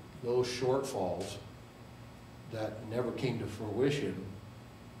projecting those shortfalls that never came to fruition,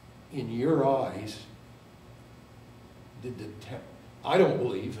 in your eyes, I don't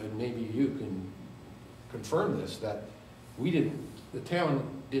believe, and maybe you can confirm this, that the town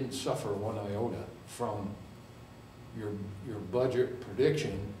didn't suffer one iota from your budget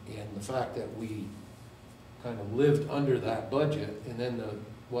prediction and the fact that we kind of lived under that budget, and then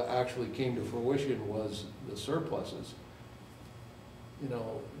what actually came to fruition was the surpluses. You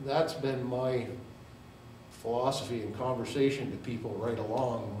know, that's been my philosophy and conversation to people right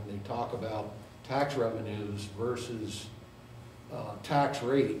along when they talk about tax revenues versus tax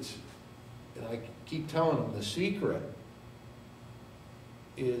rates. And I keep telling them the secret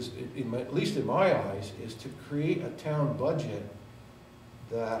is, at least in my eyes, is to create a town budget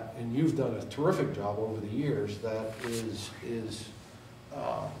that, and you've done a terrific job over the years, that is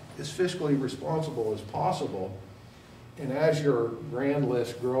as fiscally responsible as possible. And as your grand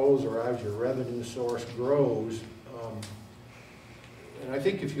list grows, or as your revenue source grows, and I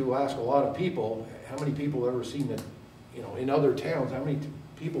think if you ask a lot of people, how many people have ever seen it, you know, in other towns, how many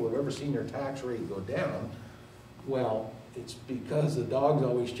people have ever seen their tax rate go down? Well, it's because the dog's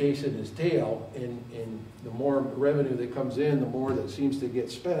always chasing his tail, and the more revenue that comes in, the more that seems to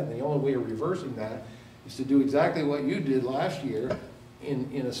get spent. And the only way of reversing that is to do exactly what you did last year,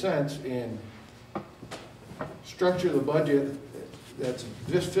 in a sense, and structure the budget that's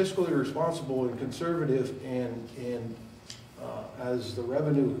just fiscally responsible and conservative, and as the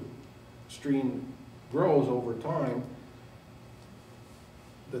revenue stream grows over time,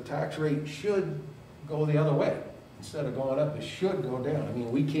 the tax rate should go the other way. Instead of going up, it should go down. I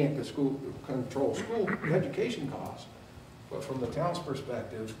mean, we can't control school education costs, but from the town's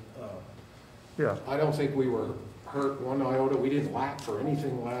perspective, I don't think we were hurt one iota. We didn't lack for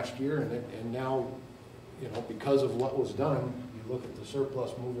anything last year, and now, you know, because of what was done, you look at the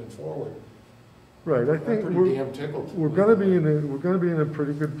surplus moving forward. Right, I think we're going to be in a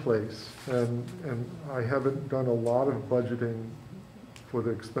pretty good place, and I haven't done a lot of budgeting for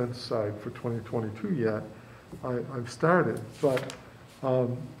the expense side for 2022 yet. I've started, but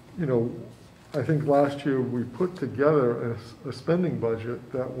you know, I think last year we put together a spending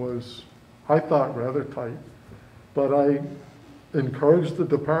budget that was, I thought, rather tight, but I encouraged the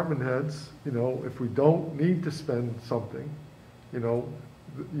department heads, you know, if we don't need to spend something, you know,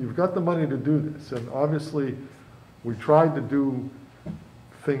 you've got the money to do this. And obviously, we tried to do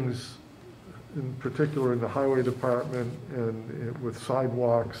things, in particular in the highway department and with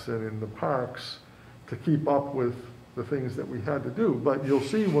sidewalks and in the parks, to keep up with the things that we had to do. But you'll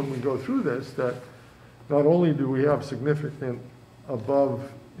see when we go through this that not only do we have significant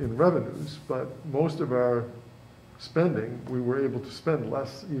above in revenues, but most of our spending, we were able to spend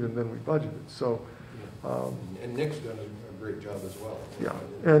less even than we budgeted, so. And Nick's done a great job as well. Yeah,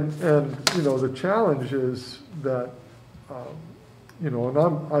 and, you know, the challenge is that, you know, and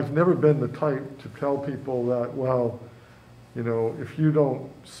I've never been the type to tell people that, well, you know, if you don't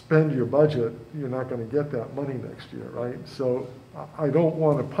spend your budget, you're not gonna get that money next year, right? So I don't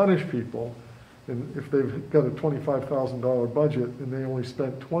wanna punish people, and if they've got a $25,000 budget and they only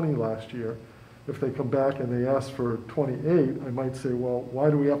spent 20 last year, if they come back and they ask for 28, I might say, well, why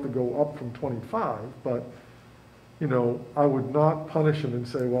do we have to go up from 25? But, you know, I would not punish them and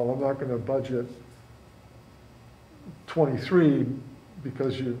say, well, I'm not gonna budget 23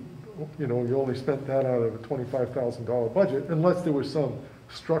 because you know, you only spent that out of a $25,000 budget, unless there was some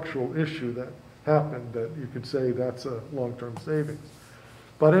structural issue that happened that you could say that's a long-term savings.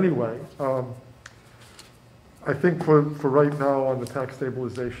 But anyway, I think for right now on the tax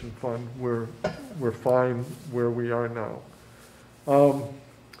stabilization fund, we're fine where we are now.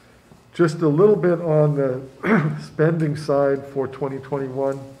 Just a little bit on the spending side for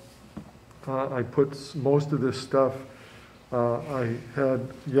 2021. I put most of this stuff, I had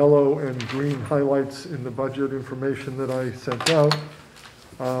yellow and green highlights in the budget information that I sent out.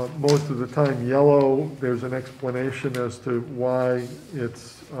 Most of the time yellow, there's an explanation as to why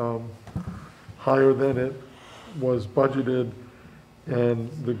it's higher than it was budgeted, and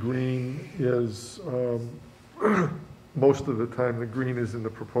the green is, most of the time the green is in the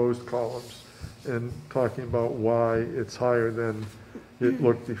proposed columns and talking about why it's higher than it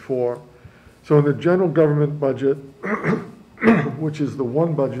looked before. So in the general government budget, which is the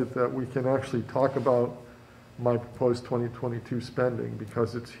one budget that we can actually talk about my proposed 2022 spending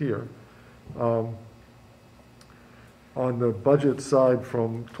because it's here. On the budget side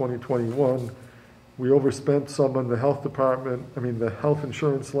from 2021, we overspent some on the health department, the health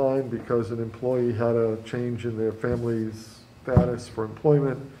insurance line, because an employee had a change in their family's status for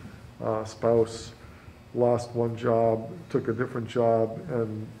employment. Spouse lost one job, took a different job,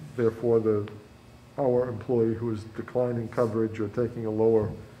 and therefore our employee who is declining coverage or taking a lower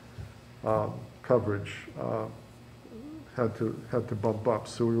coverage had to bump up.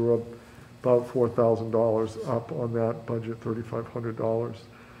 So we were up about $4,000 up on that budget, $3,500.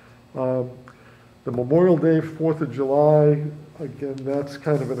 The Memorial Day, 4th of July, again, that's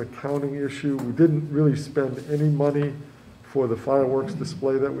kind of an accounting issue. We didn't really spend any money for the fireworks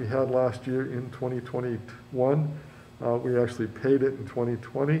display that we had last year in 2021. We actually paid it in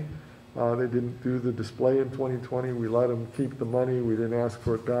 2020. They didn't do the display in 2020. We let them keep the money. We didn't ask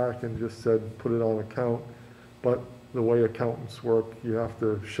for it back and just said, put it on account. But the way accountants work, you have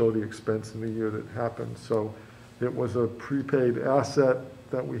to show the expense in the year that happened. So it was a prepaid asset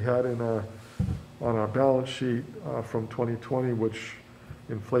that we had on our balance sheet from 2020, which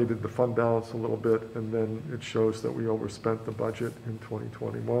inflated the fund balance a little bit, and then it shows that we overspent the budget in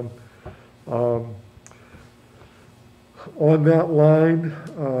 2021. On that line,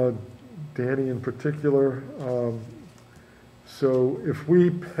 Danny in particular, so if we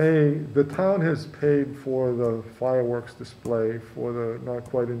pay, the town has paid for the fireworks display for the Not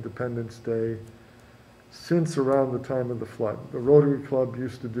Quite Independence Day since around the time of the flood. The Rotary Club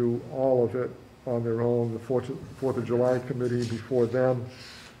used to do all of it on their own. The 4th of July committee before them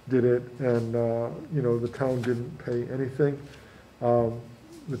did it, and the town didn't pay anything.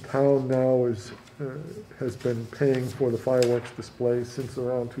 The town now has been paying for the fireworks display since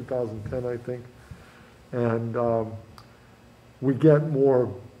around 2010, I think, and we get more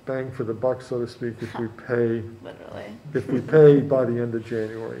bang for the buck, so to speak, if we pay. Literally. If we pay by the end of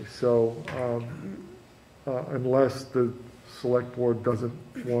January. So unless the Selectboard doesn't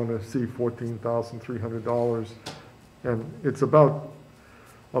want to see $14,300, and it's about,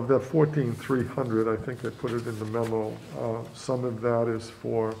 of that $14,300, I think I put it in the memo, some of that is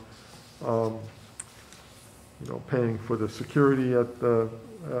for paying for the security at the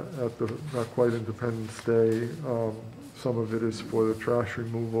Not Quite Independence Day. Some of it is for the trash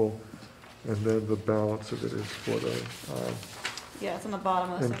removal, and then the balance of it is for the yeah, it's on the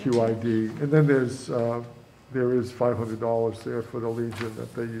bottom of the NQID. And then there is $500 there for the Legion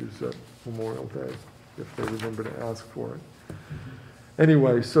that they use at Memorial Day, if they remember to ask for it.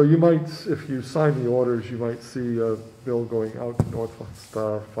 Anyway, so you might, if you sign the orders, you might see a bill going out to North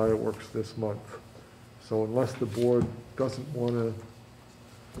Star Fireworks this month. So unless the board doesn't want to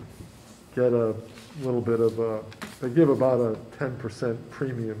get a little bit of a, they give about a 10%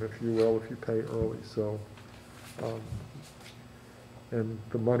 premium, if you will, if you pay early. So, and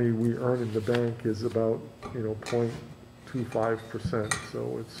the money we earn in the bank is about, 0.25%.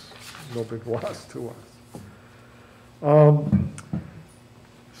 So it's no big loss to us.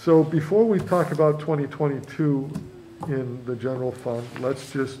 So before we talk about 2022 in the general fund,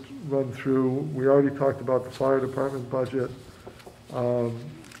 let's just run through, we already talked about the fire department budget.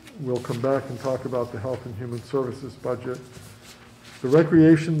 We'll come back and talk about the health and human services budget. The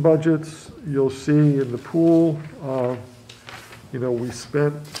recreation budgets, you'll see in the pool, we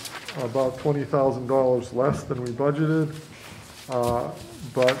spent about $20,000 less than we budgeted,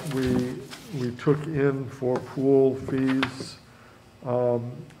 but we took in for pool fees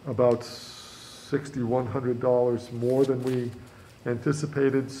about $6,100 more than we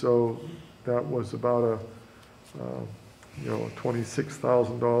anticipated, so that was about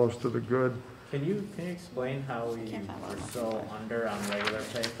 $26,000 to the good. Can you explain how we were so under on regular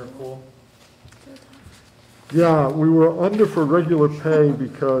pay for pool? Yeah, we were under for regular pay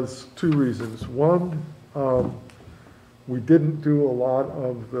because two reasons. One, we didn't do a lot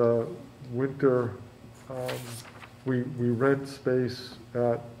of the winter, we rent space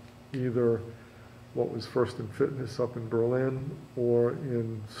at either what was First and Fitness up in Berlin or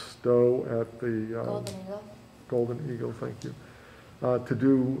in Stowe at the Golden Eagle, thank you, to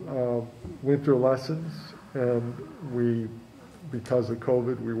do winter lessons, and because of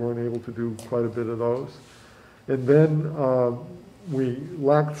COVID, we weren't able to do quite a bit of those. And then we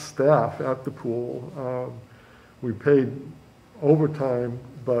lacked staff at the pool. We paid overtime,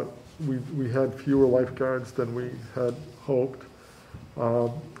 but we had fewer lifeguards than we had hoped.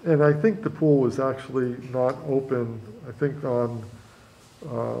 And I think the pool was actually not open. I think on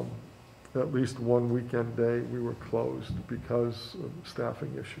at least one weekend day we were closed because of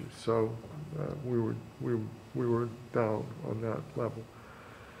staffing issues. So we were down on that level.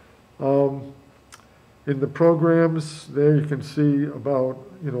 In the programs, there you can see about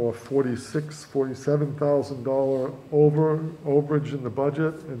a $47,000 overage in the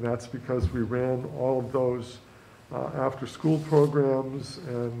budget, and that's because we ran all of those after-school programs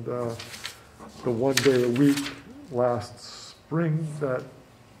and the one day a week last spring that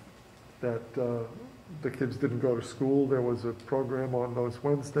the kids didn't go to school. There was a program on those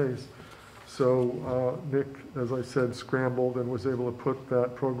Wednesdays. So Nick, as I said, scrambled and was able to put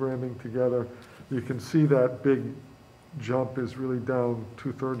that programming together. You can see that big jump is really down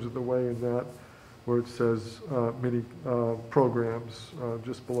 2/3 of the way in that, where it says mini programs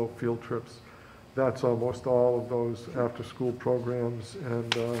just below field trips. That's almost all of those after-school programs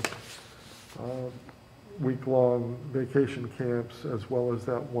and week-long vacation camps, as well as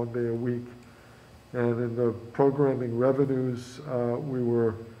that one day a week. And in the programming revenues, we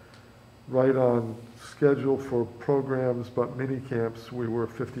were right on schedule for programs, but mini camps, we were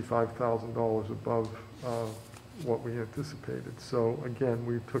 $55,000 above what we anticipated. So again,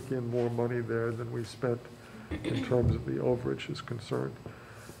 we took in more money there than we spent in terms of the overage is concerned.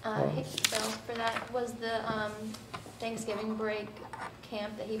 Hey, so for that, was the Thanksgiving break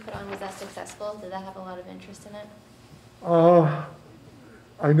camp that he put on, was that successful? Did that have a lot of interest in it?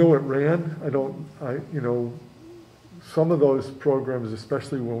 I know it ran. Some of those programs,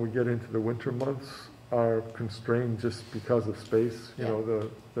 especially when we get into the winter months, are constrained just because of space.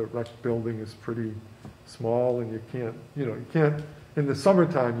 The rec building is pretty small, and you can't, in the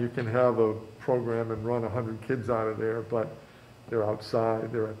summertime, you can have a program and run 100 kids out of there, but they're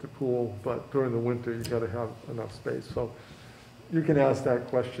outside, they're at the pool, but during the winter, you gotta have enough space. So you can ask that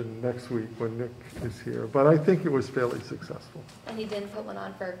question next week when Nick is here, but I think it was fairly successful. And he didn't put one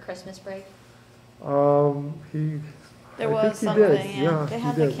on for Christmas break? There was something, yeah. They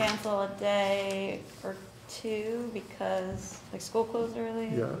had to cancel a day or two because school closed early.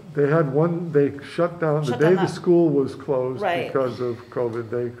 Yeah, they had one, they shut down, the day the school was closed because of COVID,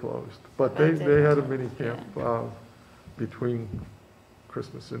 they closed. But they had a mini camp between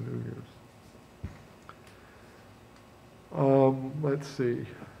Christmas and New Year's. Let's see.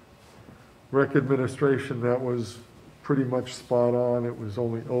 Rec administration, that was pretty much spot on. It was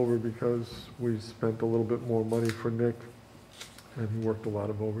only over because we spent a little bit more money for Nick, and he worked a lot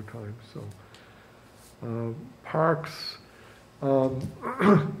of overtime. So parks,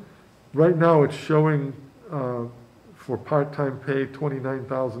 right now it's showing for part-time pay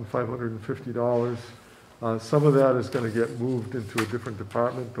 $29,550. Some of that is going to get moved into a different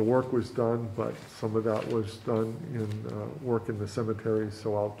department. The work was done, but some of that was done in work in the cemetery,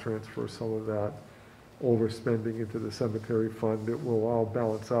 so I'll transfer some of that overspending into the cemetery fund. It will all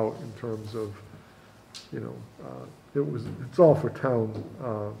balance out in terms of, it's all for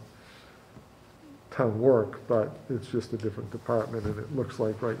town work, but it's just a different department, and it looks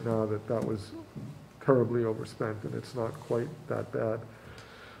like right now that was terribly overspent, and it's not quite that bad.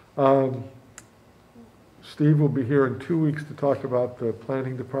 Steve will be here in 2 weeks to talk about the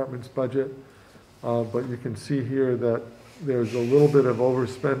planning department's budget, but you can see here that There's a little bit of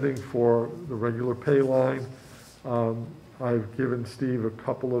overspending for the regular pay line. I've given Steve a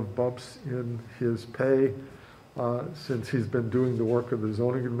couple of bumps in his pay since he's been doing the work of the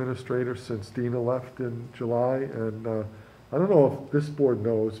zoning administrator since Dina left in July. And I don't know if this board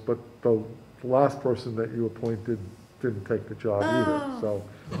knows, but the last person that you appointed didn't take the job either. So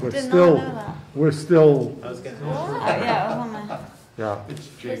did not know that. we're still, I was gonna yeah. It's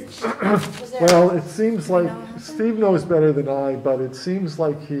Jake's. Was there? Well, it seems like, know what happened? Steve knows better than I, but it seems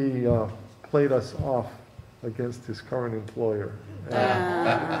like he played us off against his current employer.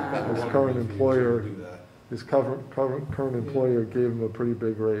 His current employer, his current employer gave him a pretty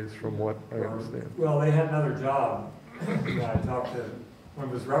big raise from what I understand. Well, they had another job. I talked to, one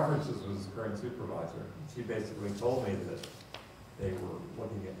of his references was his current supervisor. She basically told me that they were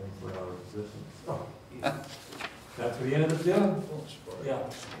looking at him for another position. So, that's what he ended up doing. Yeah.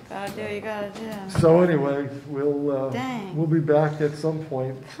 Gotta do what you gotta do. So anyway, we'll Dang. be back at some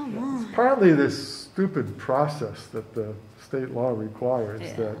point. Come on. It's partly this stupid process that the state law requires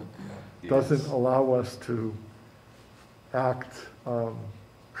Yeah. that doesn't allow us to act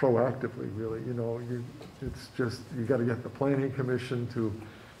proactively, really. You know, it's just, you gotta get the planning commission to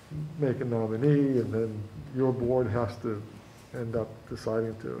make a nominee, and then your board has to end up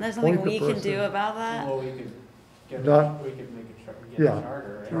deciding to There's appoint nothing the we can person. do about that? Well, we could get, Not- we could make get Yeah. a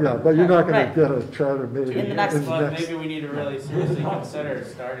charter, right? Yeah, but you're not gonna Right. get a charter made In the next- But maybe we need to really seriously consider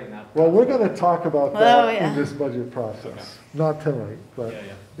starting that. Well, we're gonna talk about Oh, that yeah. in this budget process. Not tonight, but Yeah,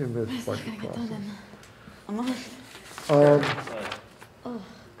 yeah. in this It's not budget gonna get process. done in a month. Um, But Oh, we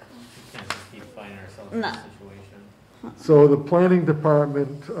can't just keep finding ourselves No. in this situation. So the planning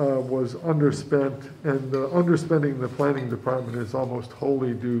department was underspent, and the underspending in the planning department is almost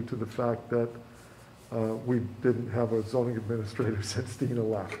wholly due to the fact that we didn't have a zoning administrator since Dina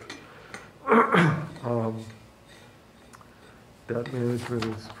left. Debt management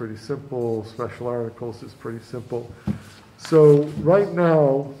is pretty simple, special articles is pretty simple. So right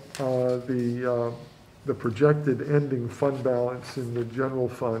now, the projected ending fund balance in the general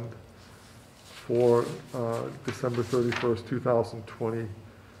fund for December 31st,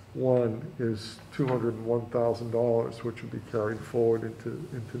 2021 is $201,000, which will be carried forward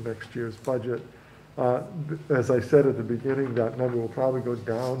into next year's budget. As I said at the beginning, that number will probably go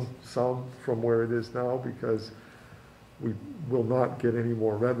down some from where it is now because we will not get any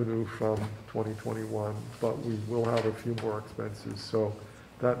more revenue from 2021, but we will have a few more expenses. So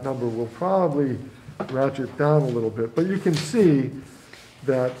that number will probably ratchet down a little bit. But you can see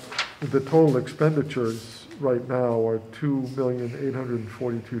that the total expenditures right now are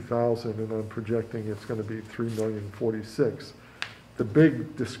 $2,842,000, and I'm projecting it's going to be $3,046,000. The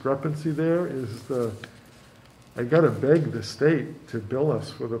big discrepancy there is I got to beg the state to bill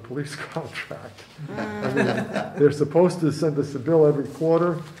us for the police contract. I mean, they're supposed to send us a bill every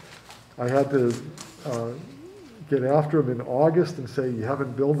quarter. I had to get after them in August and say, you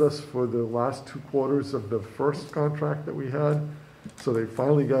haven't billed us for the last 2 quarters of the first contract that we had. So they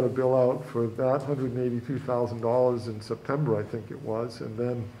finally got a bill out for that $182,000 in September, I think it was. And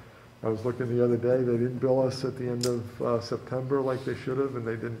then I was looking the other day, they didn't bill us at the end of September like they should have, and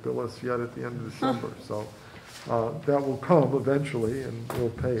they didn't bill us yet at the end of December. So that will come eventually, and we'll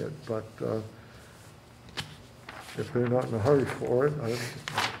pay it. But if they're not in a hurry for it,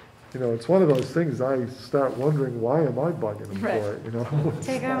 it's one of those things I start wondering, why am I bugging them Right. for it,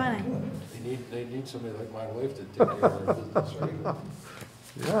 take our money. They need somebody like my wife to take care of their business, right?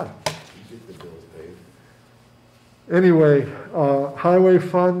 Yeah. Get the bills paid. Anyway, highway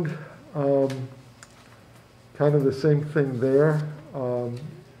fund, kind of the same thing there.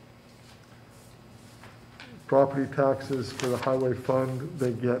 Property taxes for the highway fund,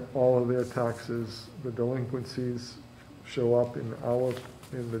 they get all of their taxes. The delinquencies show up in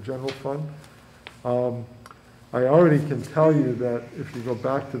the general fund. I already can tell you that if you go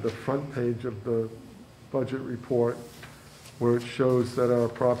back to the front page of the budget report, where it shows that our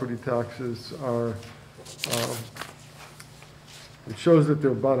property taxes are, it shows that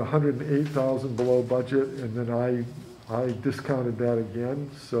they're about 108,000 below budget, and then I discounted that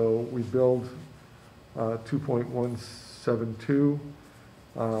again, so we billed 2.172.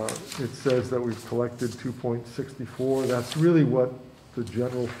 It says that we've collected 2.64. That's really what the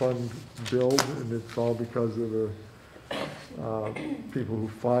general fund billed, and it's all because of the people who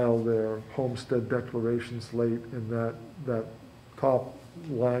file their homestead declarations late, and that top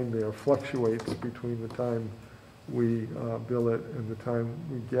line there fluctuates between the time we bill it and the time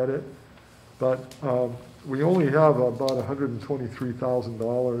we get it. But we only have about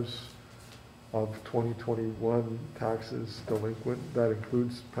 $123,000 of 2021 taxes delinquent. That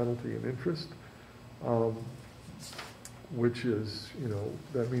includes penalty and interest. which is,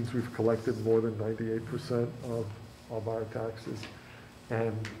 that means we've collected more than 98% of our taxes.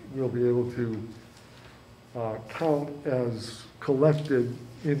 And we'll be able to count as collected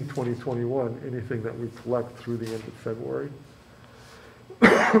in 2021 anything that we collect through the end of February.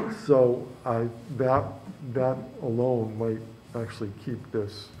 So that alone might actually keep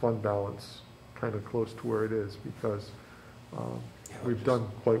this fund balance kind of close to where it is, because we've done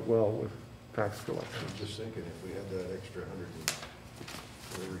quite well with tax collection. I'm just thinking, if we had that extra 100,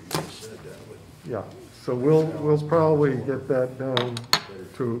 whatever you just said, that would. Yeah, so we'll probably get that down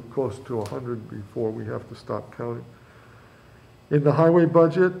to close to 100 before we have to stop counting. In the highway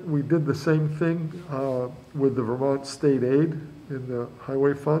budget, we did the same thing with the Vermont state aid in the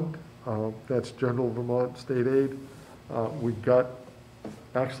highway fund. That's general Vermont state aid. We've got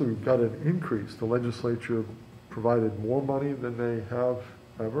an increase. The legislature provided more money than they have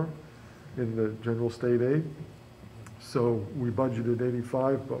ever in the general state aid. So we budgeted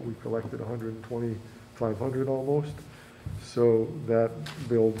 85, but we collected 120,500 almost. So that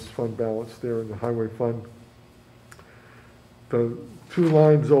builds fund balance there in the highway fund. The two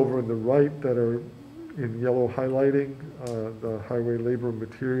lines over on the right that are in yellow highlighting, the highway labor and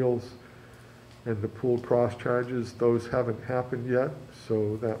materials and the pooled cross charges, those haven't happened yet,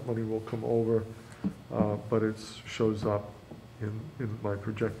 so that money will come over, but it shows up in my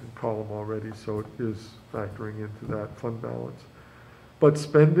projected column already, so it is factoring into that fund balance. But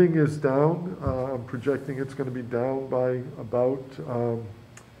spending is down. I'm projecting it's going to be down by about,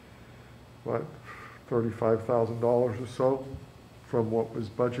 $35,000 or so from what was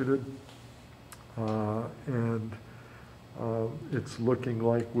budgeted. And it's looking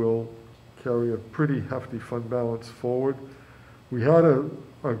like we'll carry a pretty hefty fund balance forward. We had a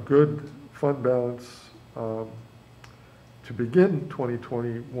good fund balance to begin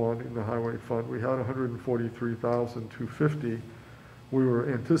 2021 in the highway fund. We had 143,250. We were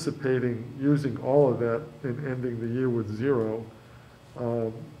anticipating using all of that and ending the year with zero,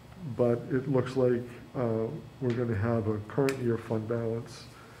 but it looks like we're going to have a current year fund balance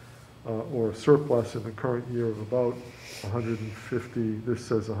or a surplus in the current year of about 150. This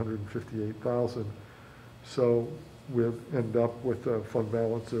says 158,000. So we'll end up with a fund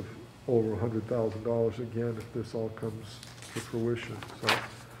balance of over $100,000 again if this all comes to fruition.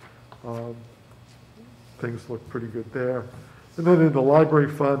 So things look pretty good there. And then in the library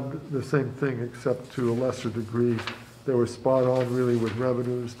fund, the same thing, except to a lesser degree. They were spot on really with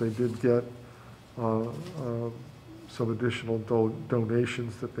revenues. They did get some additional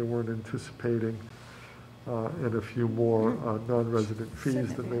donations that they weren't anticipating, and a few more non-resident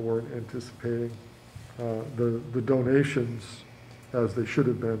fees than they weren't anticipating. The donations, as they should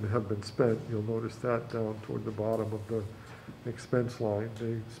have been spent. You'll notice that down toward the bottom of the expense line.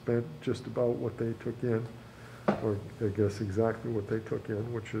 They spent just about what they took in, or I guess exactly what they took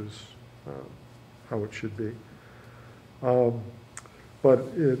in, which is how it should be.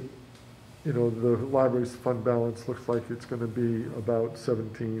 But the library's fund balance looks like it's going to be about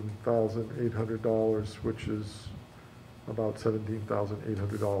 $17,800, which is about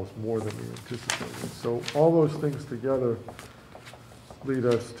 $17,800 more than we anticipated. So all those things together lead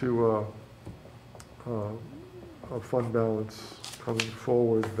us to a fund balance coming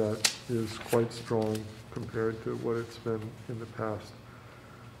forward that is quite strong compared to what it's been in the past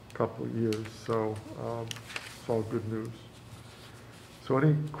couple of years. So it's all good news. So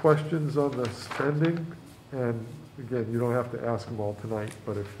any questions on the spending? And again, you don't have to ask them all tonight,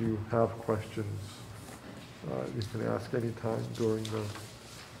 but if you have questions, you can ask any time during the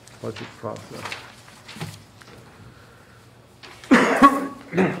budget process.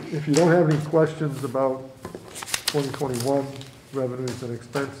 If you don't have any questions about 2021 revenues and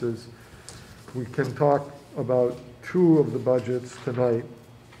expenses, we can talk about two of the budgets tonight.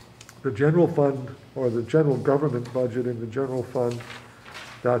 The general fund, or the general government budget in the general fund,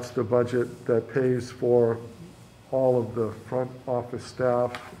 that's the budget that pays for all of the front office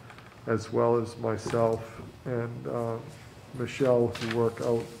staff, as well as myself and Michelle, who work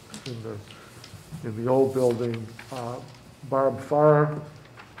out in the old building. Barb Farr,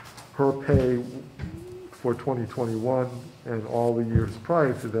 her pay for 2021 and all the years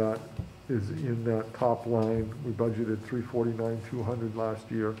prior to that is in that top line. We budgeted $349,200 last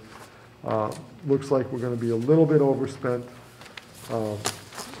year. Looks like we're going to be a little bit overspent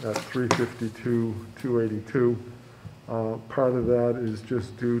at $352,282. Part of that is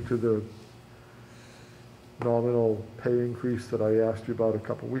just due to the nominal pay increase that I asked you about a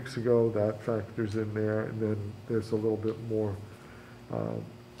couple weeks ago. That factors in there, and then there's a little bit more.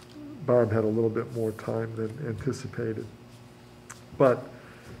 Barb had a little bit more time than anticipated. But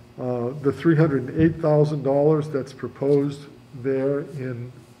The $308,000 that's proposed there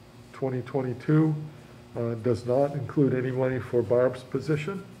in 2022 does not include any money for Barb's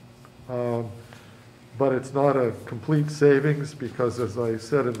position. But it's not a complete savings because, as I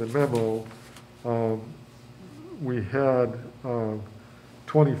said in the memo, we had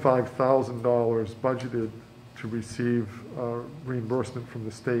 $25,000 budgeted to receive reimbursement from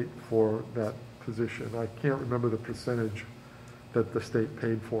the state for that position. I can't remember the percentage that the state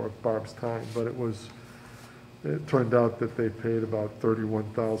paid for Barb's time, but it turned out that they paid about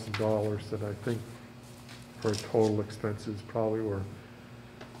 $31,000, and I think her total expenses probably were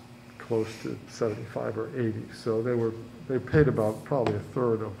close to 75 or 80. So they paid about probably a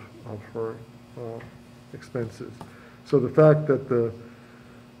third of her expenses. So the fact that the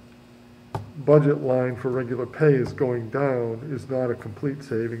budget line for regular pay is going down is not a complete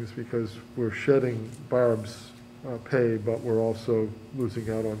savings because we're shedding Barb's pay, but we're also losing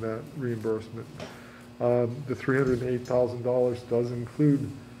out on that reimbursement. The $308,000 does include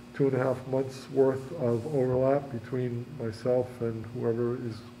 2.5 months worth of overlap between myself and whoever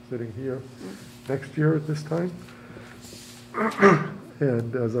is sitting here next year at this time.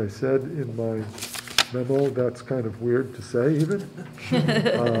 And as I said in my memo, that's kind of weird to say even.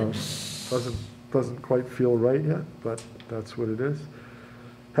 Doesn't quite feel right yet, but that's what it is.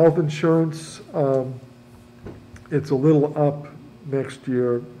 Health insurance, it's a little up next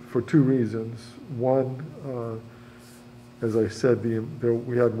year for two reasons. One, as I said, we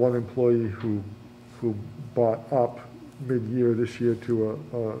had one employee who bought up mid-year this year to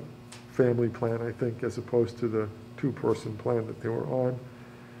a family plan, I think, as opposed to the two-person plan that they were on.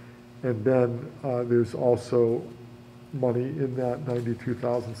 And then there's also money in that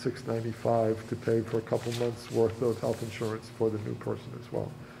 $92,695 to pay for a couple months worth of health insurance for the new person as well.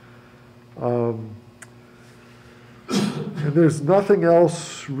 And there's nothing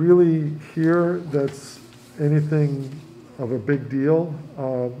else really here that's anything of a big deal.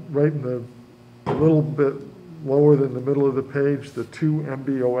 Right in a little bit lower than the middle of the page, the 2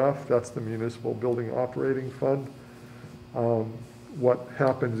 MBOF, that's the Municipal Building Operating Fund. What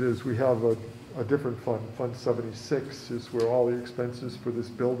happens is we have a different fund. Fund 76 is where all the expenses for this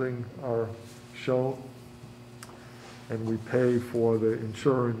building are shown. And we pay for the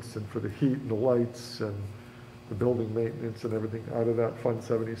insurance and for the heat and the lights and the building maintenance and everything out of that Fund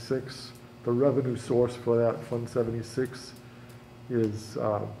 76. The revenue source for that Fund 76 is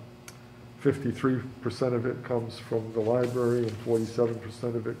 53% of it comes from the library and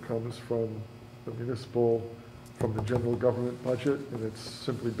 47% of it comes from the municipal, from the general government budget, and it's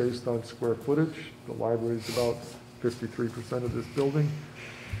simply based on square footage. The library is about 53% of this building.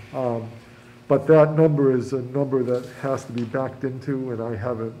 But that number is a number that has to be backed into, and I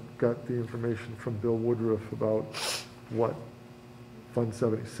haven't got the information from Bill Woodruff about what Fund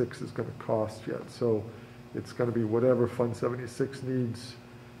 76 is going to cost yet. So it's going to be whatever Fund 76 needs,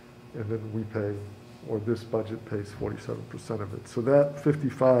 and then we pay, or this budget pays 47% of it. So that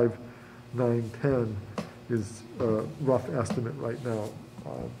 55,910 is a rough estimate right now.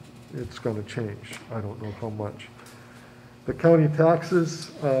 It's going to change. I don't know how much. The county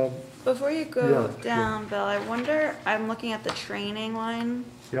taxes. Before you go Yeah, down, Bill, I wonder, I'm looking at the training line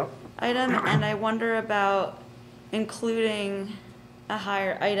Yep. item, and I wonder about including a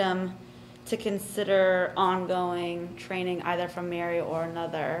higher item to consider ongoing training either from Mary or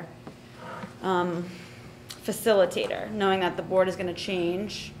another facilitator, knowing that the board is going to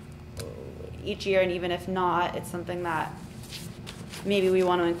change each year, and even if not, it's something that maybe we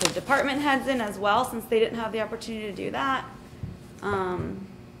want to include department heads in as well, since they didn't have the opportunity to do that.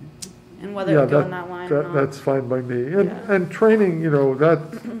 And whether Yeah, we go in that line or not. that's fine by me. And, Yeah. and training, you know,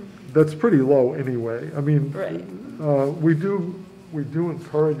 that's pretty low anyway. I mean, Right. we do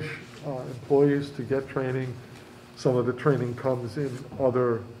encourage employees to get training. Some of the training comes in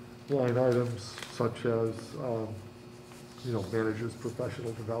other line items, such as, you know, managers'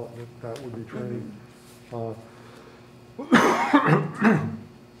 professional development. That would be training.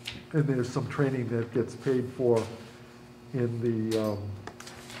 And there's some training that gets paid for in the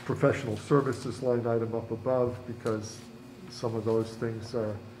professional services line item up above, because some of those things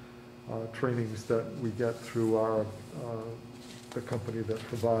are trainings that we get through our the company that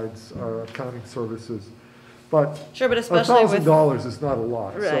provides our accounting services. But Sure, but especially with, $1,000 is not a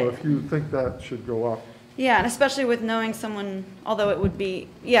lot. Right. So if you think that should go up, yeah, and especially with knowing someone, although it would be,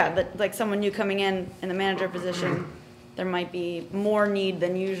 yeah, that, like someone new coming in the manager position, there might be more need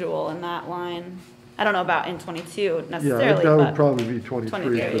than usual in that line. I don't know about in 22 yeah, necessarily, that would but probably be 23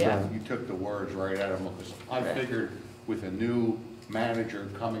 23, for yeah. that. You took the words right out of my mouth. I Right. figured with a new manager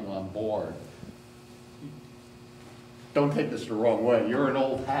coming on board, don't take this the wrong way, you're an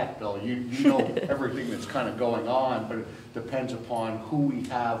old hat, Bill, you know everything that's kind of going on, but it depends upon who we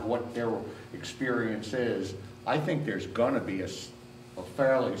have, what their experience is. I think there's gonna be a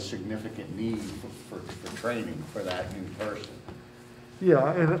fairly significant need for training for that new person.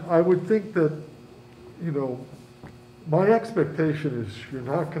 Yeah, and I would think that, you know, my expectation is you're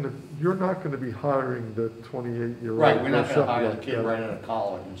not gonna be hiring the 28-year-old. Right, we're not gonna hire the kid right out of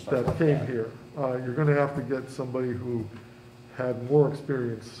college and stuff like that. That came here. You're gonna have to get somebody who had more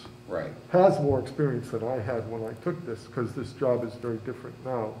experience. Right. Has more experience than I had when I took this, because this job is very different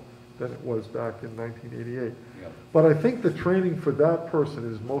now than it was back in 1988. Yep. But I think the training for that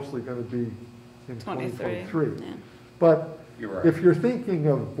person is mostly gonna be in 23. 2023. Yeah. But You're right. if you're thinking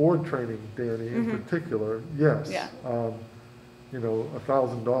of board training, Danny, in particular, yes. Yeah. You know,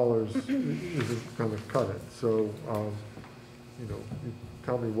 $1,000 isn't gonna cut it, so, you know, you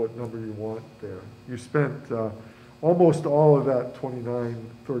tell me what number you want there. You spent, almost all of that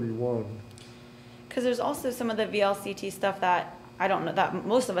 2931. Because there's also some of the VLCT stuff that I don't know, that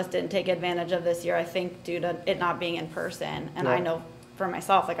most of us didn't take advantage of this year, I think, due to it not being in person. And I Yeah. know for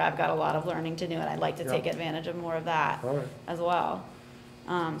myself, like, I've got a lot of learning to do, and I'd like to Yeah. take advantage of more of that All right. as well.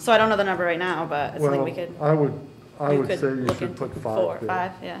 So I don't know the number right now, but it's something we could. I would we could say you look should into. put 5 Four, there.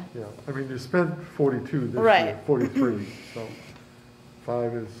 5, yeah. Yeah, I mean, you spent 42 this year, Right. 43, so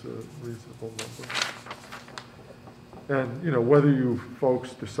 5 is a reasonable number. And, you know, whether you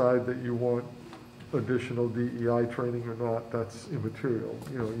folks decide that you want additional DEI training or not, that's immaterial.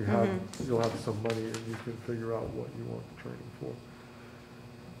 You know, you'll have some money and you can figure out what you want the training for.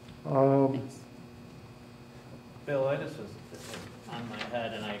 Bill, I just was on my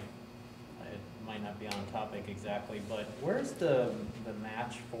head, and I might not be on topic exactly, but where's the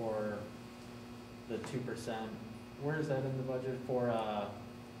match for the 2%? Where is that in the budget for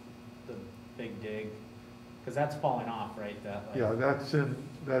the big dig? Because that's falling off, right? That, like, Yeah, that's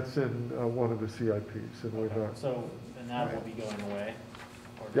in one of the CIPs, and we're okay. not. So, and that will be going away,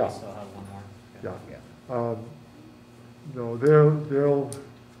 or do Yeah. we still have one more? Yeah. No, they'll,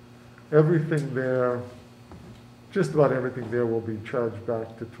 everything there, just about everything there will be charged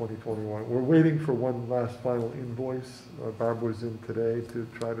back to 2021. We're waiting for one last final invoice. Barb was in today to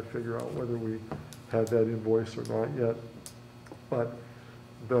try to figure out whether we had that invoice or not yet. But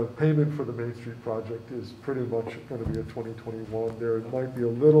the payment for the Main Street project is pretty much going to be a 2021. There might be a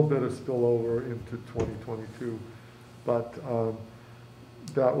little bit of spillover into 2022, but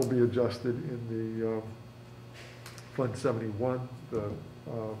that will be adjusted in the Fund 71, the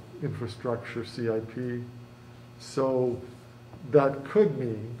infrastructure CIP. So that could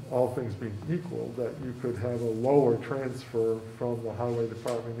mean, all things being equal, that you could have a lower transfer from the highway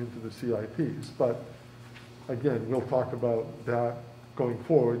department into the CIPs. But again, we'll talk about that going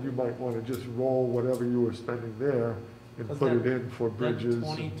forward. You might want to just roll whatever you were spending there and put it in for bridges.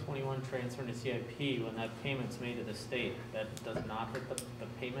 That 2021 transfer to CIP, when that payment's made to the state, that does not hit the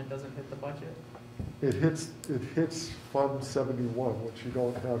payment doesn't hit the budget? It hits Fund 71, which you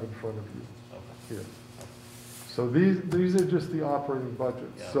don't have in front of you here. So these are just the operating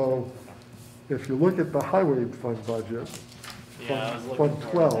budgets. Yeah. So if you look at the highway fund budget, Yeah, I was looking Fund for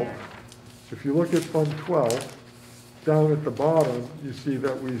it 12, there. if you look at Fund 12, down at the bottom, you see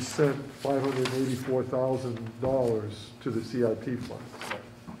that we sent $584,000 to the CIP fund.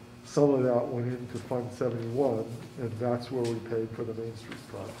 Some of that went into Fund 71, and that's where we paid for the Main Street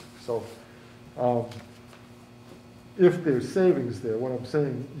project. So if there's savings there, what I'm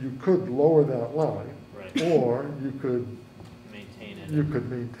saying, you could lower that line, Right. or you could Maintain it.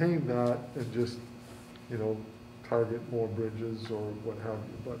 maintain that and just, you know, target more bridges or what have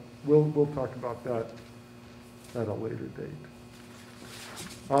you. But we'll talk about that at a later date.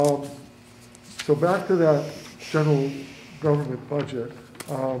 So back to that general government budget.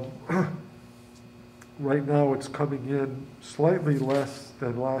 Right now, it's coming in slightly less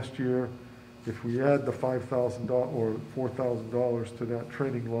than last year. If we add the $5,000 or $4,000 to that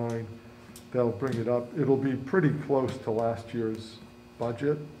training line, that'll bring it up. It'll be pretty close to last year's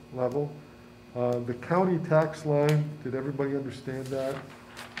budget level. The county tax line, did everybody understand that?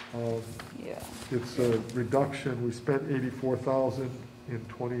 Yeah. It's a reduction. We spent $84,000 in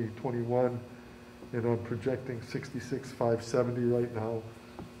 2021, and I'm projecting $66,570 right now.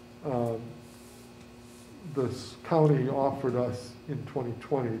 This county offered us in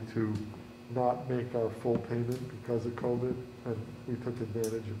 2020 to not make our full payment because of COVID, and we took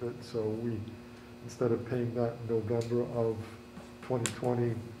advantage of it. So we, instead of paying that in November of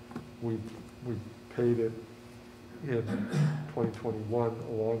 2020, we paid it in 2021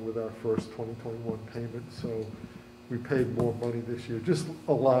 along with our first 2021 payment. So we paid more money this year. Just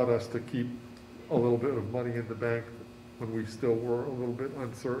allowed us to keep a little bit of money in the bank when we still were a little bit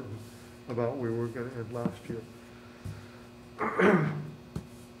uncertain about where we were gonna end last year.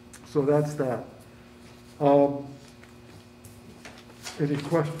 So that's that. Any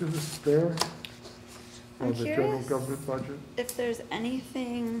questions there on I'm the general curious government budget? if there's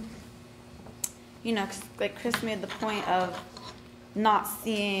anything, you know, 'cause like Chris made the point of not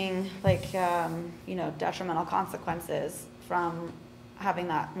seeing like, you know, detrimental consequences from having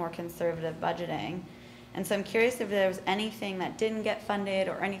that more conservative budgeting. And so I'm curious if there was anything that didn't get funded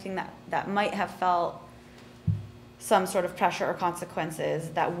or anything that might have felt some sort of pressure or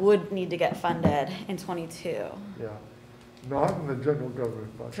consequences that would need to get funded in '22. Yeah, not in the general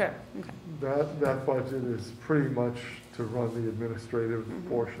government budget. Sure, okay. That budget is pretty much to run the administrative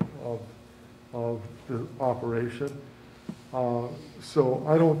portion of the operation. So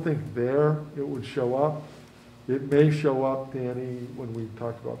I don't think there it would show up. It may show up, Danny, when we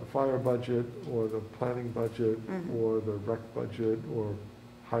talk about the fire budget or the planning budget or the rec budget or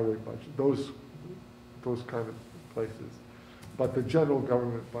highway budget, those kind of places. But the general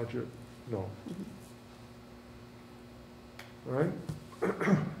government budget, no. All right?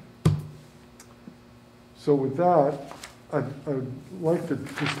 So with that, I'd like to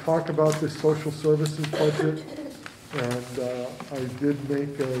just talk about this social services budget. And I did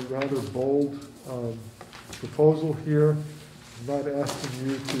make a rather bold proposal here. I'm not asking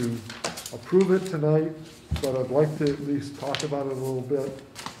you to approve it tonight, but I'd like to at least talk about it a little bit.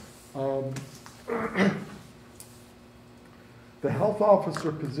 The health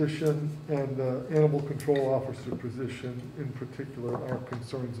officer position and the animal control officer position in particular are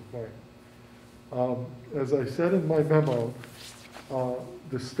concerns of mine. As I said in my memo,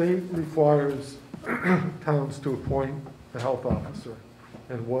 the state requires towns to appoint a health officer.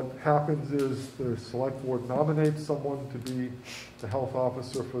 And what happens is the select board nominates someone to be the health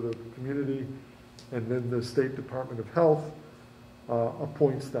officer for the community, and then the State Department of Health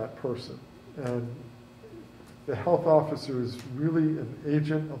appoints that person. And the health officer is really an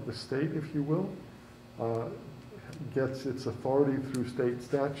agent of the state, if you will, gets its authority through state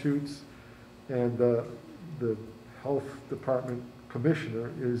statutes, and the health department commissioner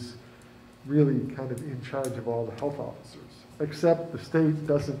is really kind of in charge of all the health officers, except the state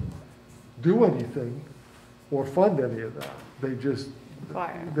doesn't do anything or fund any of that. They just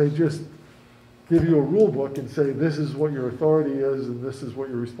give you a rule book and say, this is what your authority is and this is what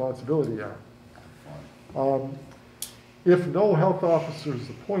your responsibility are. If no health officer is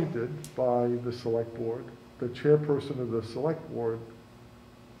appointed by the select board, the chairperson of the select board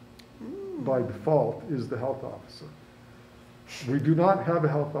by default is the health officer. We do not have a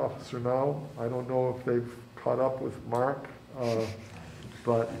health officer now. I don't know if they've caught up with Mark,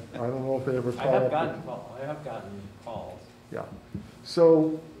 but I don't know if they ever caught up. I have gotten calls. Yeah.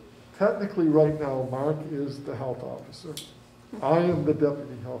 So technically right now, Mark is the health officer. I am the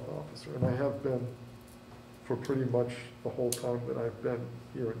deputy health officer, and I have been for pretty much the whole time that I've been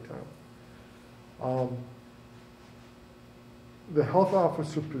here in town. The health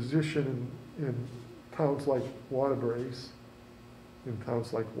officer position in towns like Waterbury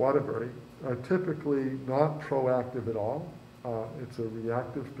are typically not proactive at all. It's a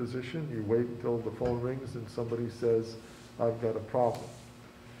reactive position. You wait until the phone rings and somebody says, I've got a problem.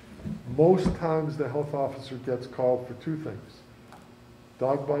 Most times the health officer gets called for two things: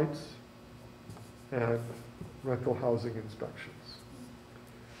 dog bites and rental housing inspections.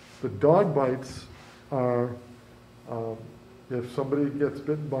 The dog bites are, if somebody gets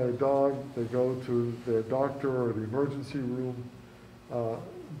bitten by a dog, they go to their doctor or the emergency room.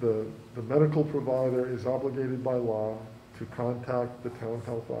 The medical provider is obligated by law to contact the town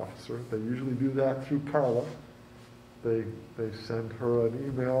health officer. They usually do that through Carla. They send her an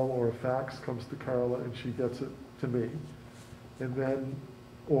email or a fax comes to Carla and she gets it to me. And then,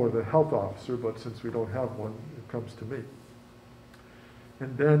 or the health officer, but since we don't have one, it comes to me.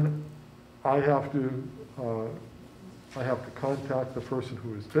 And then I have to contact the person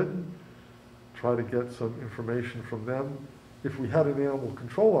who is bitten, try to get some information from them. If we had an animal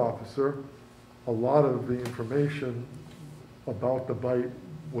control officer, a lot of the information about the bite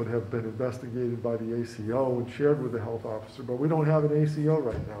would have been investigated by the ACO and shared with the health officer, but we don't have an ACO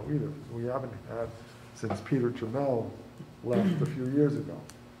right now either. We haven't had since Peter Trammell left a few years ago.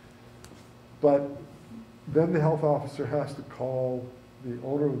 But then the health officer has to call the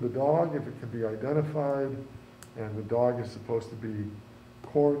owner of the dog if it can be identified, and the dog is supposed to be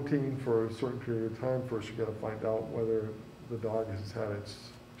quarantined for a certain period of time. First, you got to find out whether the dog has had its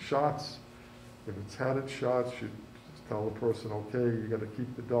shots. If it's had its shots, you just tell the person, okay, you got to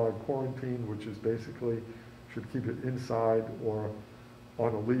keep the dog quarantined, which is basically should keep it inside or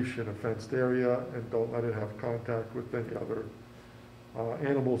on a leash in a fenced area, and don't let it have contact with any other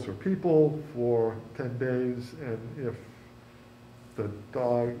animals or people for 10 days. And if the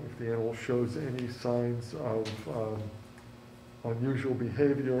animal shows any signs of unusual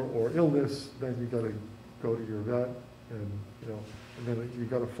behavior or illness, then you got to go to your vet, and and then you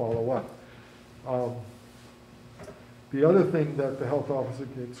got to follow up. The other thing that the health officer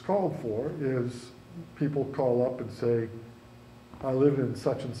gets called for is people call up and say, I live in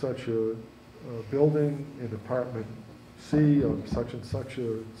such and such a building in apartment C of such and such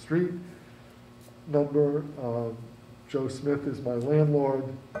a street number. Joe Smith is my landlord,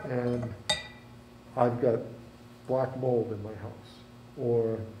 and I've got black mold in my house,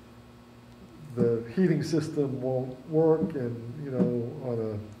 or the heating system won't work,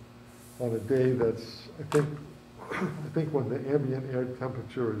 and on a day that's, I think when the ambient air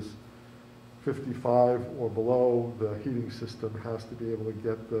temperature is 55 or below, the heating system has to be able to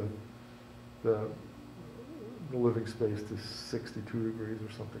get the living space to 62 degrees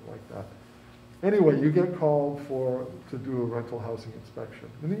or something like that. Anyway, you get called to do a rental housing inspection.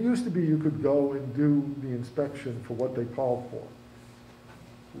 And it used to be you could go and do the inspection for what they called for.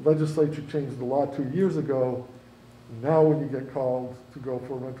 The legislature changed the law 2 years ago. Now when you get called to go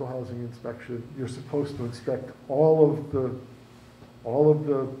for a rental housing inspection, you're supposed to inspect all of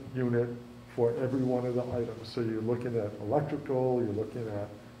the unit for every one of the items. So you're looking at electrical, you're looking at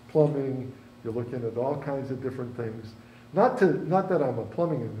plumbing, you're looking at all kinds of different things. Not that I'm a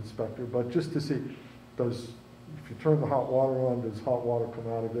plumbing inspector, but just to see, if you turn the hot water on, does hot water come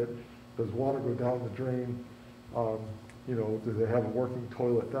out of it? Does water go down the drain? Do they have a working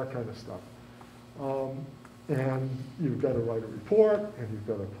toilet? That kind of stuff. And you've got to write a report, and you've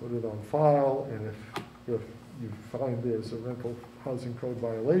got to put it on file, and if you find there's a rental housing code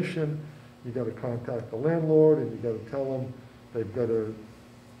violation, you got to contact the landlord, and you got to tell them they've got to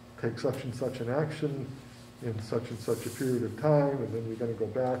take such and such an action in such and such a period of time, and then you're going to go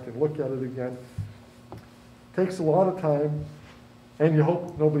back and look at it again. Takes a lot of time, and you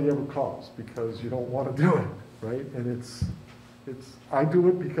hope nobody ever calls, because you don't want to do it, right? And I do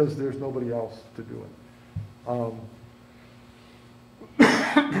it because there's nobody else to do it.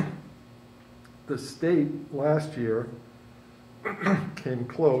 The state last year came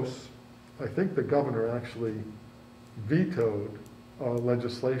close. I think the governor actually vetoed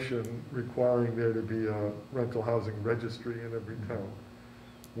legislation requiring there to be a rental housing registry in every town,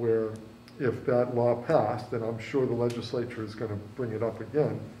 where if that law passed, and I'm sure the legislature is going to bring it up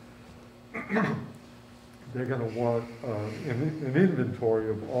again, they're going to want an inventory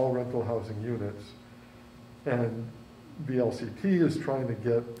of all rental housing units. And the LCT is trying to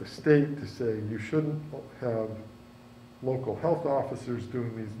get the state to say you shouldn't have local health officers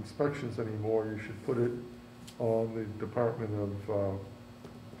doing these inspections anymore. You should put it on the Department of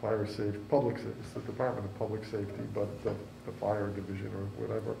Public Safety. It's the Department of Public Safety, but the fire division or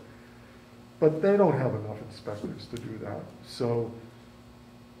whatever. But they don't have enough inspectors to do that. So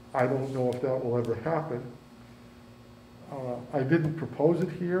I don't know if that will ever happen. I didn't propose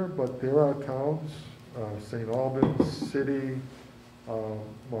it here, but there are towns, St. Albans City,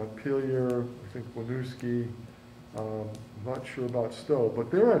 Montpelier, I think Winooski, I'm not sure about Stowe, but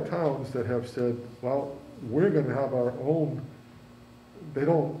there are towns that have said, well, we're going to have our own. They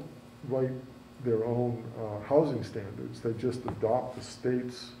don't write their own housing standards. They just adopt the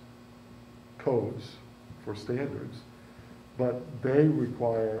state's codes for standards, but they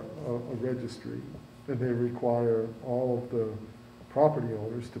require a registry, and they require all of the property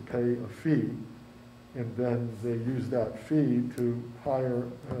owners to pay a fee, and then they use that fee to hire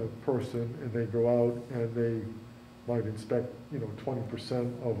a person, and they go out and they might inspect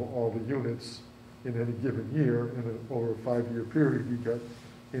 20% of all the units in any given year, and over a 5-year period you get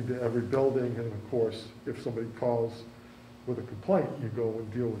into every building, and of course if somebody calls with a complaint, you go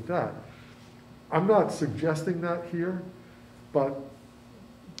and deal with that. I'm not suggesting that here, but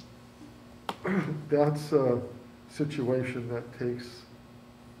that's a situation that takes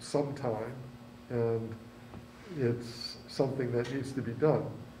some time, and it's something that needs to be done.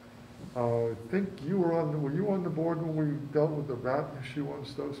 I think were you on the board when we dealt with the rat issue on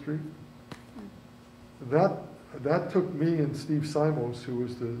Stowe Street? That took me and Steve Simos, who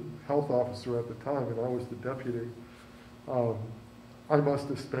was the health officer at the time, and I was the deputy. I must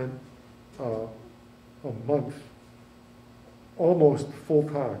have spent a month, almost full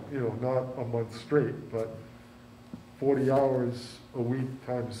time, not a month straight, but 40 hours a week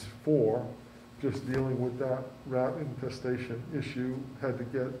times 4, just dealing with that rat infestation issue. Had to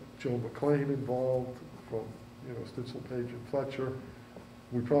get Joe McLean involved from, Stitzel, Page, and Fletcher.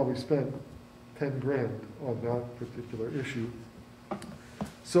 We probably spent 10 grand on that particular issue.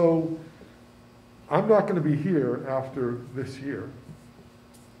 So I'm not going to be here after this year.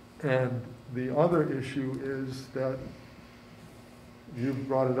 And the other issue is that you've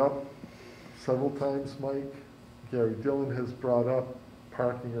brought it up several times, Mike. Gary Dillon has brought up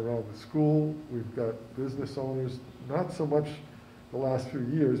parking around the school. We've got business owners, not so much the last few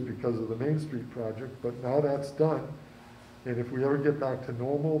years because of the Main Street project, but now that's done. And if we ever get back to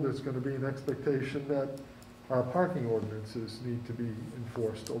normal, there's going to be an expectation that our parking ordinances need to be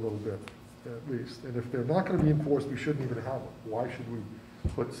enforced a little bit, at least. And if they're not going to be enforced, we shouldn't even have them. Why should we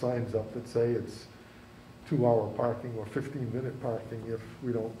put signs up that say it's 2-hour parking or 15-minute parking if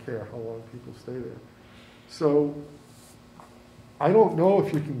we don't care how long people stay there? So I don't know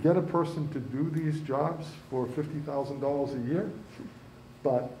if you can get a person to do these jobs for $50,000 a year,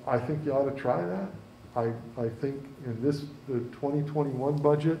 but I think you ought to try that. I think in the 2021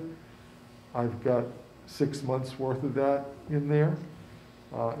 budget, I've got 6 months worth of that in there.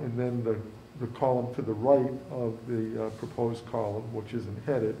 And then the column to the right of the proposed column, which isn't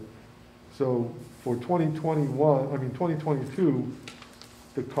headed. So for 2022,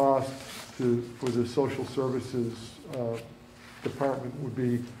 the cost for the social services department would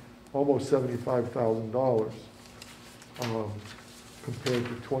be almost $75,000 compared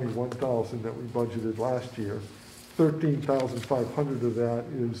to $21,000 that we budgeted last year. $13,500 of that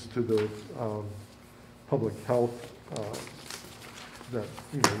is to the public health. That,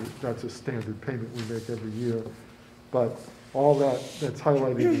 you know, that's a standard payment we make every year. But all that's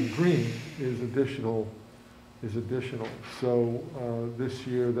highlighted in green is additional. So this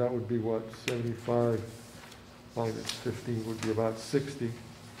year that would be what, 75 minus 15 would be about 60.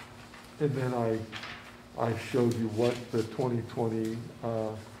 And then I showed you what the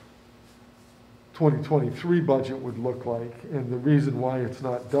 2023 budget would look like. And the reason why it's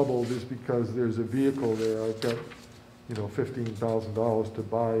not doubled is because there's a vehicle there. I've got, you know, $15,000 to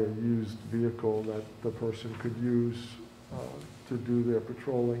buy a used vehicle that the person could use to do their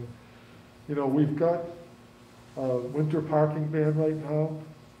patrolling. You know, we've got a winter parking ban right now,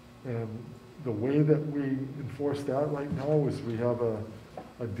 and the way that we enforce that right now is we have a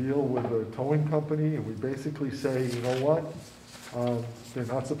deal with a towing company, and we basically say, you know what, they're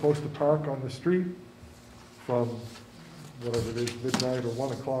not supposed to park on the street from whatever it is, midnight or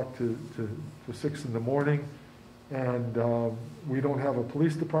 1 o'clock to 6 in the morning. And we don't have a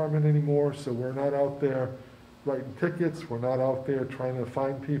police department anymore, so we're not out there writing tickets. We're not out there trying to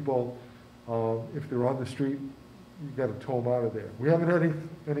find people. If they're on the street, you've got to tow them out of there. We haven't had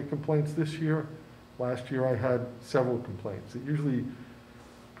any complaints this year. Last year I had several complaints.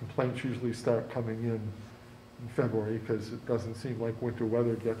 Complaints usually start coming in February because it doesn't seem like winter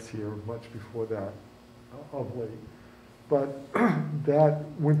weather gets here much before that of late. But that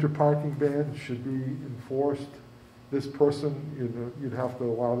winter parking ban should be enforced. This person, you'd have to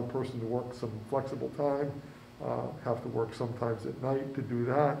allow the person to work some flexible time, have to work sometimes at night to do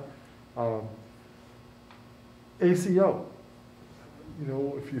that. ACO, you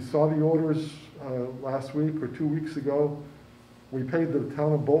know, if you saw the orders last week or 2 weeks ago, we paid the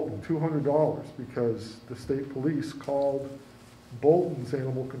town of Bolton $200 because the state police called Bolton's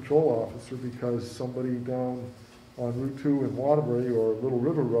animal control officer because somebody down on Route 2 in Waterbury or Little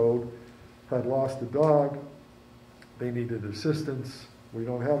River Road had lost a dog. They needed assistance. We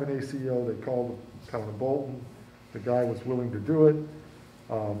don't have an ACO. They called the town of Bolton. The guy was willing to do it.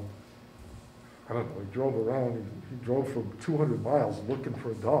 I don't know, he drove around. He drove for 200 miles looking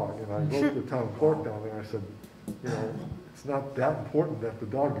for a dog. And I wrote the town clerk down there. I said, you know, it's not that important that the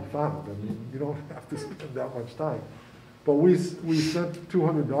dog be found. I mean, you don't have to spend that much time. But we sent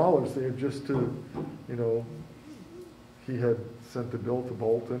 $200 there just to, you know, he had sent a bill to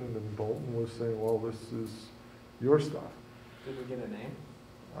Bolton, and Bolton was saying, well, this is your stuff. Did we get a name?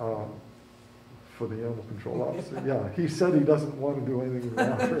 For the animal control officer, yeah. He said he doesn't want to do anything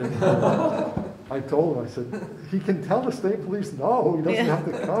about it. I told him, I said, he can tell the state police, no, he doesn't have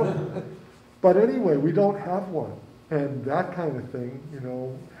to come. But anyway, we don't have one. And that kind of thing, you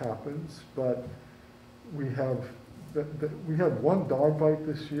know, happens. But we had one dog bite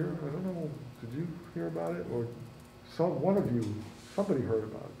this year. I don't know, did you hear about it? Or one of you, somebody heard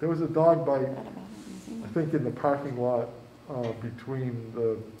about it. There was a dog bite, I think, in the parking lot between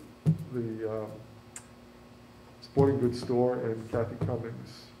the sporting goods store and Kathy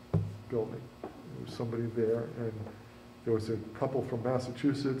Cummings' building. There was somebody there, and there was a couple from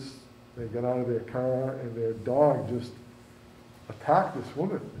Massachusetts. They got out of their car, and their dog just attacked this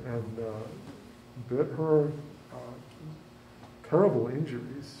woman and bit her, terrible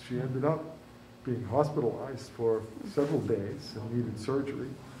injuries. She ended up being hospitalized for several days and needed surgery.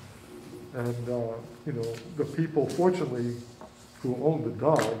 And, you know, the people, fortunately, who owned the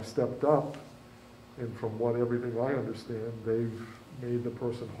dog stepped up, and from what everything I understand, they've made the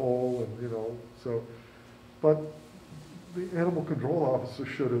person whole, and, you know, so, but the animal control officer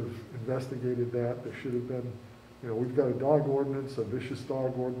should have investigated that. There should have been, you know, we've got a dog ordinance, a vicious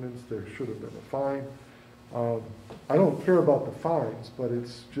dog ordinance, there should have been a fine. I don't care about the fines, but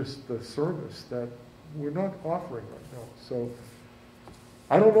it's just the service that we're not offering right now. So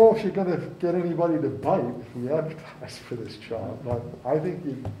I don't know if you're gonna get anybody to bite if we advertise for this job, but I think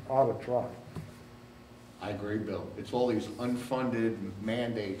you ought to try. I agree, Bill. It's all these unfunded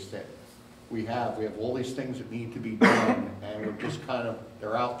mandates that we have. We have all these things that need to be done, and we're just kind of,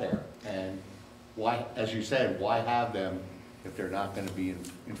 they're out there. And why, as you said, why have them if they're not gonna be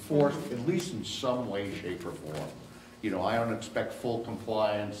enforced, at least in some way, shape, or form? You know, I don't expect full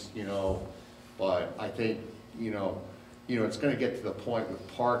compliance, you know, but I think, you know, it's gonna get to the point with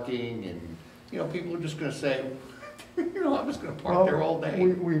parking, and, you know, people are just gonna say, you know, I'm just gonna park there all day.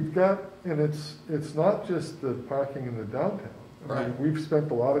 We've got, and it's not just the parking in the downtown. I mean, we've spent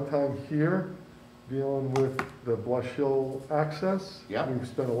a lot of time here dealing with the Blush Hill access. Yep. We've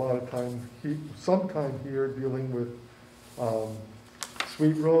spent a lot of time, some time here dealing with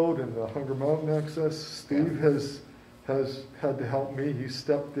Sweet Road and the Hunger Mountain access. Steve has had to help me. He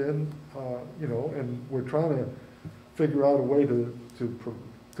stepped in, you know, and we're trying to figure out a way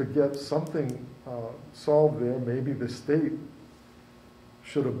to get something solved there. Maybe the state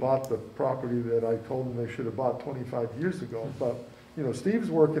should have bought the property that I told them they should have bought 25 years ago. But, you know, Steve's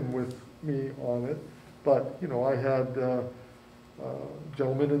working with me on it. But, you know, I had a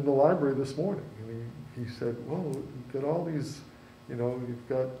gentleman in the library this morning, and he said, well, you've got all these, you know, you've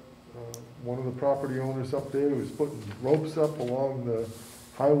got one of the property owners up there who's putting ropes up along the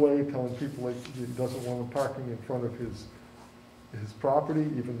highway, telling people like he doesn't want them parking in front of his property,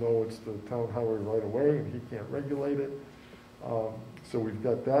 even though it's the town highway right away, and he can't regulate it. So we've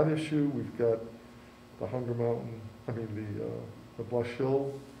got that issue. We've got the Hunger Mountain, the Blush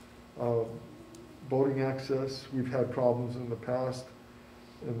Hill boating access. We've had problems in the past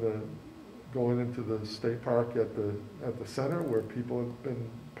going into the state park at the center, where people have been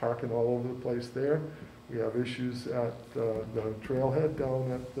parking all over the place there. We have issues at the trailhead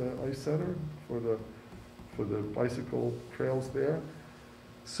down at the ice center for the bicycle trails there.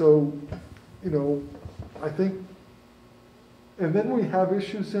 So, you know, I think, and then we have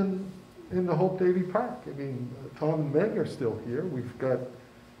issues in the Hope Davey Park. I mean, Tom and Meg are still here. We've got,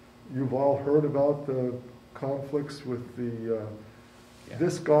 you've all heard about the conflicts with the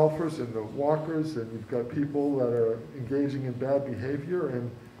disc golfers and the walkers, and you've got people that are engaging in bad behavior.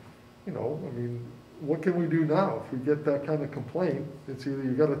 And, you know, I mean, what can we do now? If we get that kind of complaint, it's either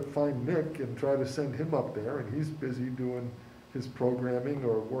you gotta find Nick and try to send him up there, and he's busy doing his programming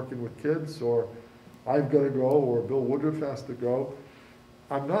or working with kids, or I've gotta go, or Bill Woodruff has to go.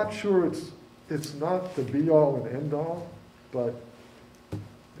 I'm not sure it's not the be all and end all, but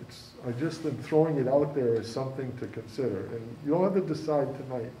I just am throwing it out there as something to consider. And you don't have to decide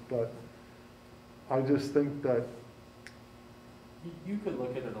tonight, but I just think that you could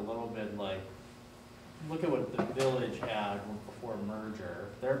look at it a little bit like, look at what the village had before merger.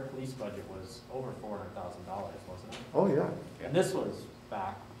 Their police budget was over $400,000, wasn't it? Oh, yeah. And this was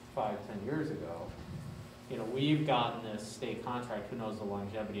back 5-10 years ago. You know, we've gotten this state contract. Who knows the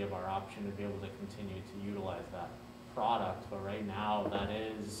longevity of our option to be able to continue to utilize that product? But right now, that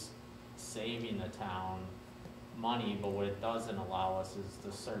is saving the town money. But what it doesn't allow us is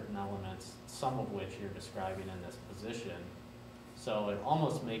the certain elements, some of which you're describing in this position. So it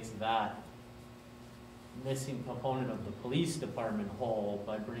almost makes that missing component of the police department whole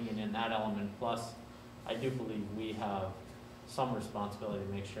by bringing in that element. Plus, I do believe we have some responsibility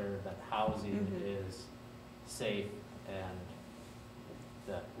to make sure that housing is safe and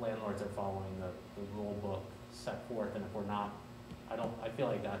that landlords are following the rule book set forth. And if we're not, I feel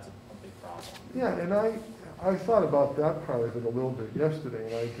like that's a big problem. Yeah, and I thought about that part of it a little bit yesterday,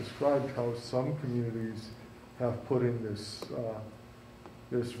 and I described how some communities have put in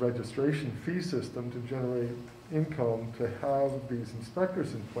this registration fee system to generate income to have these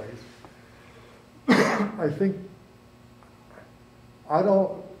inspectors in place. I think,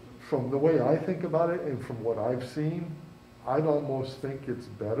 from the way I think about it and from what I've seen, I'd almost think it's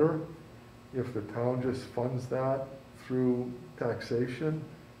better if the town just funds that through taxation,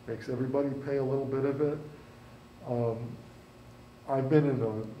 makes everybody pay a little bit of it. I've been in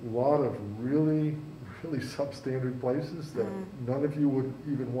a lot of really substandard places that none of you would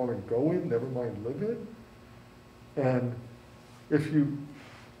even want to go in, never mind live in. And if you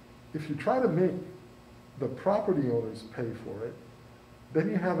try to make the property owners pay for it, then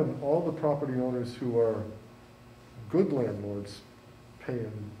you have all the property owners who are good landlords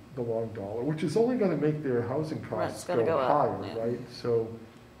paying the long dollar, which is only gonna make their housing Rent's costs gonna go go up, higher, yeah. right? So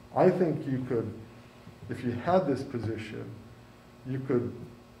I think you could, if you had this position, you could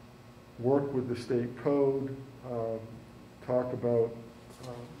work with the state code, talk about,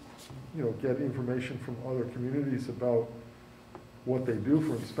 you know, get information from other communities about what they do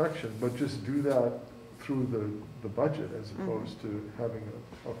for inspection, but just do that through the budget as opposed to having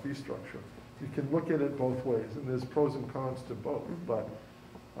a fee structure. You can look at it both ways, and there's pros and cons to both, but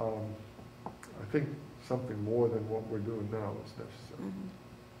I think something more than what we're doing now is necessary.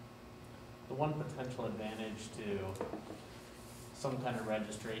 The one potential advantage to some kind of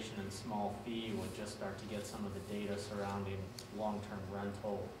registration and small fee would just start to get some of the data surrounding long-term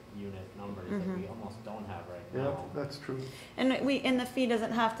rental unit numbers that we almost don't have right Yeah, now. that's true. And and the fee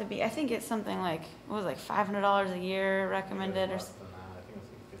doesn't have to be, I think it's something like, what was it, like $500 a year recommended or Less than that. I think it was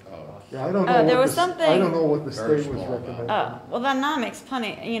like 50 bucks. Yeah, I don't know. Oh, there what was the s- something- I don't know what the Very state was small recommending. Oh, well then that makes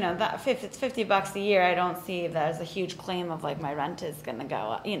plenty, you know, that it's $50 a year, I don't see that as a huge claim of like my rent is gonna go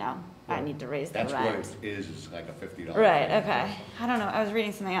up, you know, I need to raise the That's what rent. it is like a $50. Right, thing. okay. I don't know, I was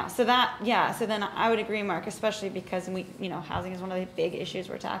reading something else. So that, yeah, so then I would agree, Mark, especially because we, you know, housing is one of the big issues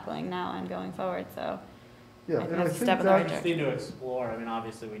we're tackling now and going forward, so. Yeah, I think and I that's a think step in the right that, We just need to explore, I mean,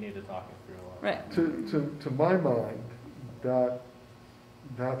 obviously we need to talk it through a lot. Right. to my mind,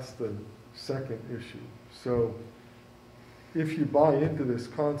 that's the second issue. So if you buy into this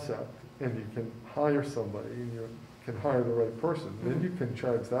concept and you can hire somebody and you can hire the right person, then you can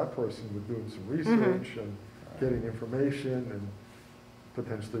charge that person with doing some research and getting information and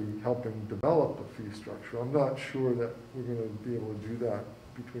potentially helping develop a fee structure. I'm not sure that we're gonna be able to do that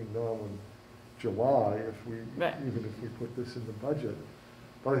between now and July if we, Right. even if we put this in the budget.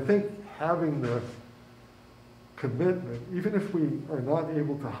 But I think having the commitment, even if we are not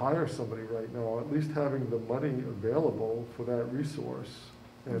able to hire somebody right now, at least having the money available for that resource.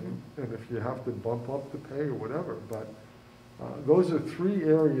 And if you have to bump up the pay or whatever, but those are three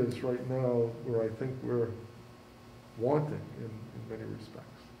areas right now where I think we're wanting in many respects.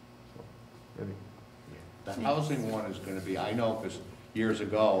 So, anyway. The housing one is gonna be, I know, because years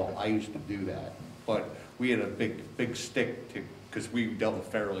ago, I used to do that, but we had a big stick to, because we dealt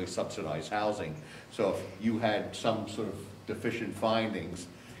with federally subsidized housing. So if you had some sort of deficient findings,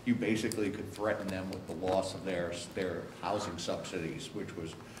 you basically could threaten them with the loss of their housing subsidies, which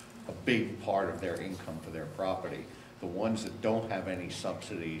was a big part of their income for their property. The ones that don't have any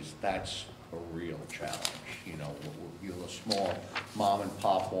subsidies, that's a real challenge, you know, the small mom and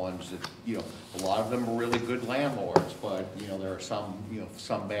pop ones that, you know, a lot of them are really good landlords, but, you know, there are some, you know,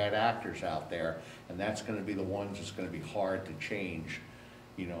 some bad actors out there, and that's gonna be the ones that's gonna be hard to change,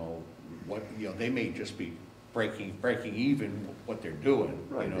 you know, what, you know, they may just be breaking even what they're doing,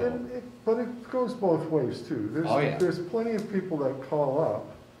 you Right, know. and but it goes both ways too. Oh, yeah. There's plenty of people that call up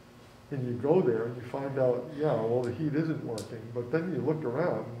and you go there and you find out, yeah, well, the heat isn't working, but then you look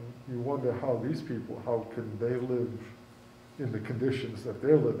around and you wonder how these people, how can they live in the conditions that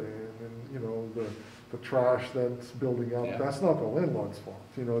they're living in, and, you know, the trash that's building up, Yeah. that's not the landlord's fault,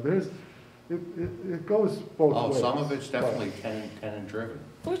 you know, it goes both Oh, ways. some of it's but- definitely tenant driven.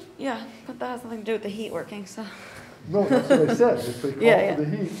 Yeah, but that has nothing to do with the heat working, so. No, that's what I said, if they call Yeah, for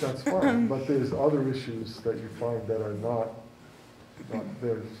the heat, that's fine, but there's other issues that you find that are not,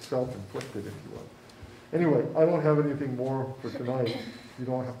 they're self-inflicted, if you will. Anyway, I don't have anything more for tonight. You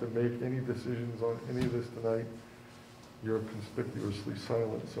don't have to make any decisions on any of this tonight. You're conspicuously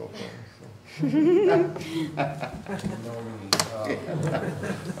silent so far,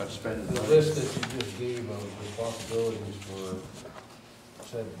 I'd spend The list that you just gave of responsibilities for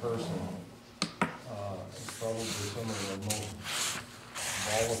said person, is probably some of the most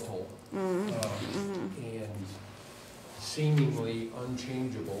volatile, and seemingly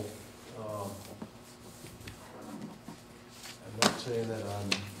unchangeable. I'm not saying that I'm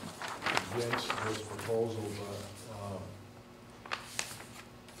against this proposal, but,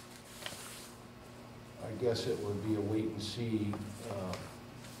 I guess it would be a wait and see,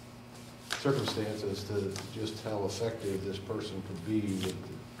 circumstances to just how effective this person could be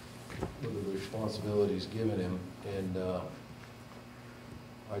with the responsibilities given him. And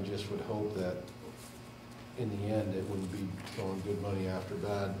I just would hope that in the end, it wouldn't be throwing good money after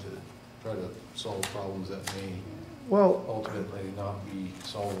bad to try to solve problems that may well, ultimately not be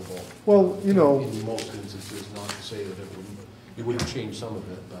solvable. well, you know, In most instances, not to say that it wouldn't change some of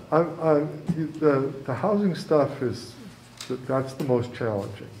it, but. the housing stuff is, that's the most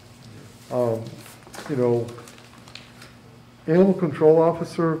challenging. You know, animal control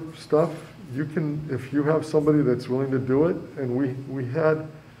officer stuff, you can, if you have somebody that's willing to do it, and we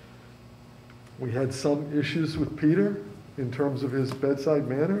had some issues with Peter, in terms of his bedside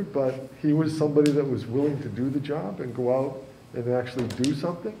manner, but he was somebody that was willing to do the job and go out and actually do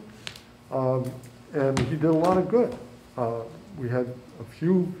something. And he did a lot of good. We had a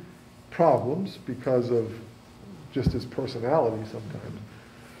few problems because of just his personality sometimes.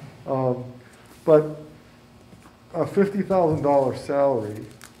 But a $50,000 salary,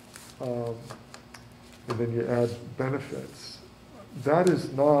 and then you add benefits,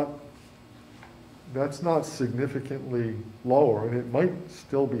 that's not significantly lower, and it might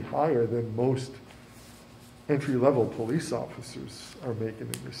still be higher than most entry-level police officers are making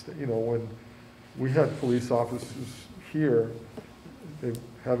in this state. You know, when we had police officers here, they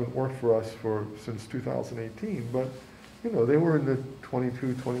haven't worked for us since 2018, but you know, they were in the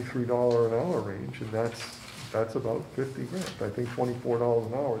 $22, $23 an hour range, and that's about 50 grand. I think $24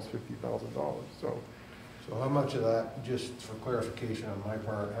 an hour is $50,000. So how much of that, just for clarification on my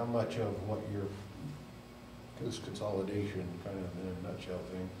part, how much of what this consolidation kind of in a nutshell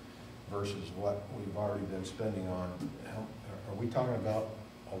thing versus what we've already been spending on, are we talking about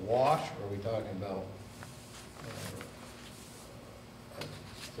a wash, or are we talking about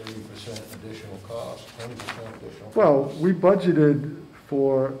 30% additional cost, 20% additional cost? well, we budgeted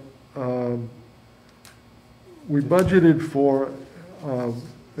for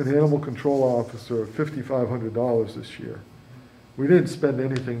an animal control officer of $5,500 this year. We didn't spend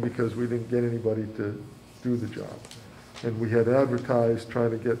anything because we didn't get anybody to do the job. And we had advertised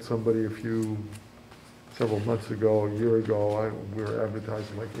trying to get somebody several months ago, a year ago. We were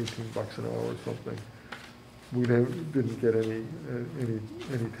advertising like $18 an hour or something. We didn't get any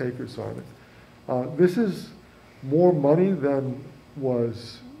takers on it. This is more money than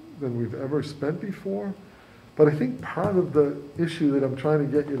we've ever spent before. But I think part of the issue that I'm trying to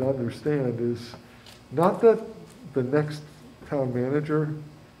get you to understand is not that the next town manager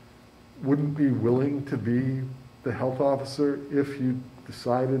wouldn't be willing to be the health officer if you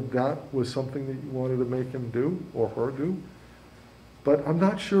decided that was something that you wanted to make him do or her do. But I'm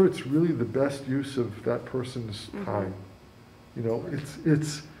not sure it's really the best use of that person's time. You know,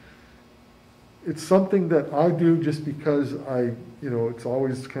 it's something that I do just because it's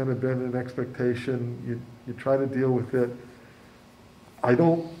always kind of been an expectation. You try to deal with it. I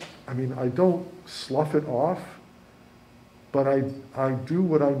don't slough it off, but I do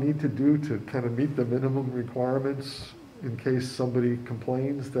what I need to do to kind of meet the minimum requirements in case somebody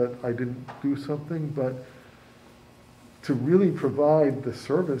complains that I didn't do something. But to really provide the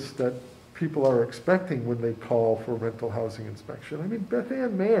service that people are expecting when they call for rental housing inspection. I mean, Beth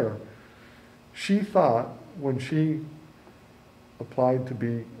Ann Mayer, she thought when she applied to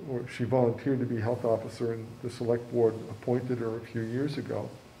be, or she volunteered to be health officer and the select board appointed her a few years ago,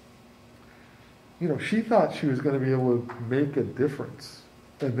 you know, she thought she was going to be able to make a difference.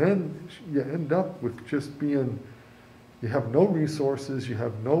 And then you end up with just being, you have no resources, you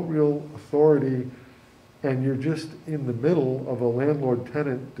have no real authority, and you're just in the middle of a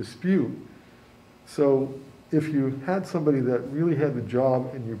landlord-tenant dispute. So if you had somebody that really had the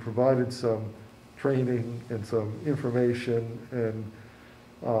job and you provided some training and some information and,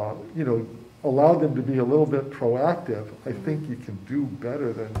 allowed them to be a little bit proactive, I think you can do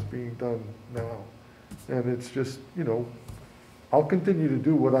better than is being done now. And it's just, I'll continue to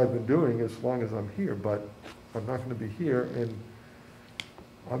do what I've been doing as long as I'm here, but I'm not going to be here, and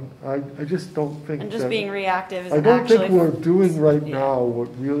I just don't think And just that, being reactive is I don't actually... think we're doing right now what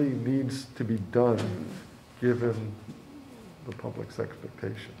really needs to be done given the public's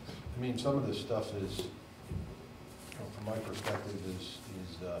expectations. I mean, some of this stuff is, from my perspective, is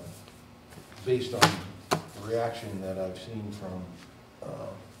based on the reaction that I've seen from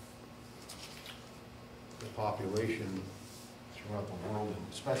the population throughout the world, and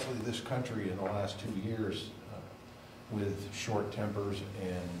especially this country in the last 2 years, with short tempers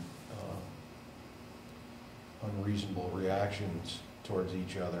and unreasonable reactions towards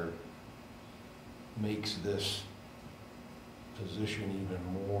each other, makes this position even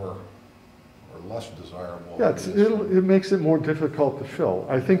more or less desirable. Yeah, it makes it more difficult to fill.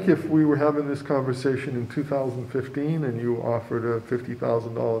 I think if we were having this conversation in 2015 and you offered a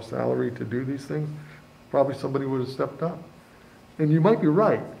 $50,000 salary to do these things, probably somebody would have stepped up. And you might be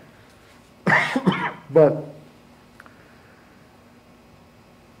right.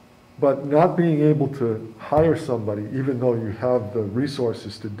 But not being able to hire somebody, even though you have the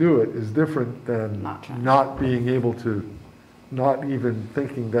resources to do it, is different than not being able to, not even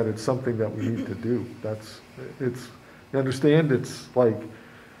thinking that it's something that we need to do. You understand? It's like,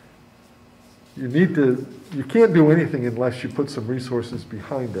 you can't do anything unless you put some resources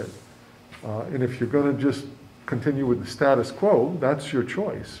behind it. And if you're going to just continue with the status quo, that's your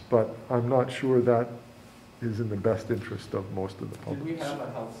choice. But I'm not sure that is in the best interest of most of the Did public. we have a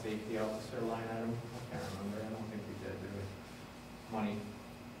health safety officer line item? I can't remember, I don't think we did, did we? Money?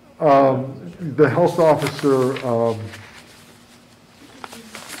 The health officer,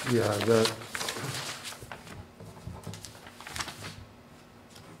 yeah, that,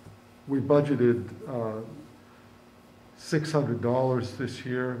 we budgeted $600 this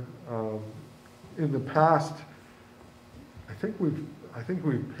year. In the past, I think we've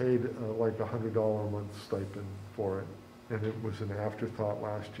paid like $100 a month stipend for it, and it was an afterthought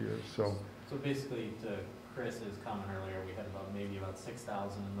last year, so. So basically, to Chris's comment earlier, we had maybe about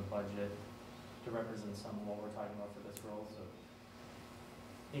 6,000 in the budget to represent some of what we're talking about for this role, so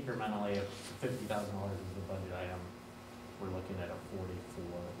incrementally, if $50,000 is the budget item, we're looking at a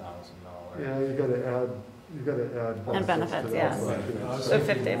 $44,000. Yeah, you gotta add And benefits, to yes. that. So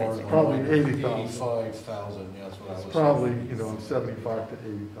 50, basically. Probably 80,000. 85,000, yeah, that's what I was. Probably, thinking. 75 to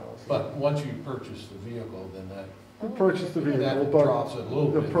 80,000. But once you purchase the vehicle, then that, We purchased the vehicle, that but drops it a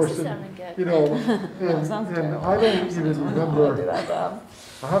little the bit. person, Sounded good. Sounds and I don't even remember,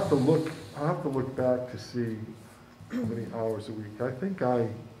 I have to look back to see how many hours a week. I think I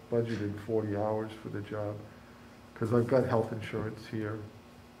budgeted 40 hours for the job, because I've got health insurance here.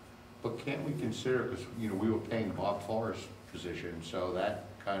 But can't we consider, because, we were paying Bob Forrest's position, so that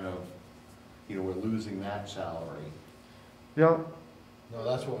kind of, we're losing that salary. Yeah, No,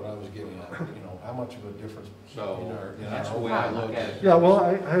 that's what I was getting at, how much of a difference. So, in our- in that's our the way I look at it. yeah, well,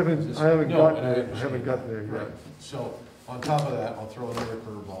 I haven't No, gotten and I there, understand. yet. Right, so on top of that, I'll throw another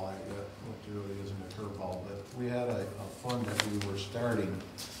curveball at you, which really isn't a curveball, but we had a fund that we were starting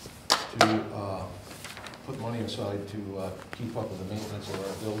to put money aside to keep up with the maintenance of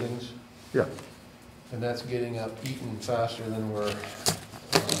our buildings. Yeah, And that's getting eaten faster than we're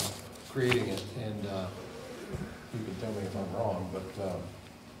creating it, and you can tell me if I'm wrong, but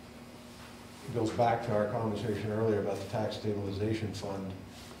it goes back to our conversation earlier about the tax stabilization fund.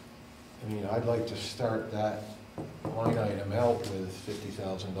 I mean, I'd like to start that line item out with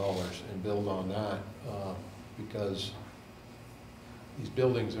 $50,000 and build on that, because these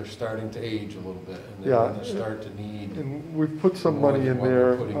buildings are starting to age a little bit, and they're Yeah. gonna start to need and we've put some more money than in what there.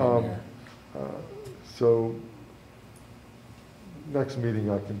 we're putting in there. So, next meeting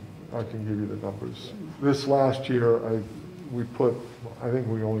I can give you the numbers. This last year, I think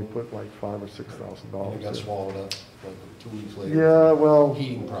we only put like $5,000 or $6,000. It got swallowed up like 2 weeks later. Yeah, well,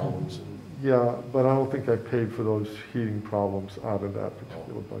 Heating problems and. yeah, but I don't think I paid for those heating problems out of that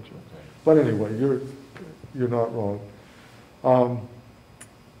particular budget. Okay. But anyway, you're not wrong.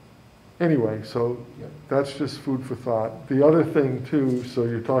 Anyway, so Yep. that's just food for thought. The other thing too, so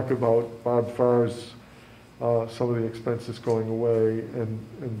you talk about Bob Farr's, some of the expenses going away and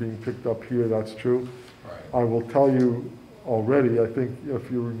being picked up here, that's true. Right. I will tell you already, I think if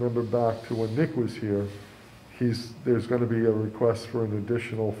you remember back to when Nick was here, there's gonna be a request for an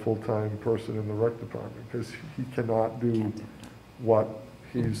additional full-time person in the rec department, because he cannot do what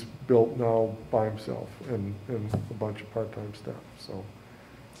he's built now by himself and a bunch of part-time staff, so.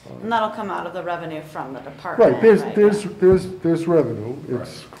 And that'll come out of the revenue from the department. Right, there's revenue,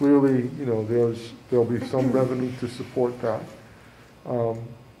 it's Right. clearly, there'll be some revenue to support that.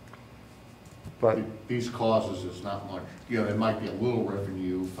 But, These causes is not much, there might be a little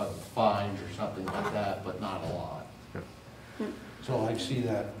revenue for fines or something like that, but not a lot. So I see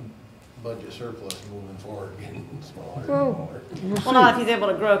that budget surplus moving forward, getting smaller and well, smaller. we'll Well, not if see, he's able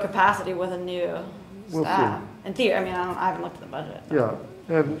to grow capacity with a new We'll staff. In theory, I mean, I haven't looked at the budget. yeah,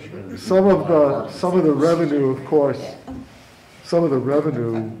 and some of the revenue, of course, some of the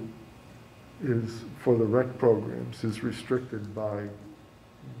revenue is, for the rec programs, is restricted by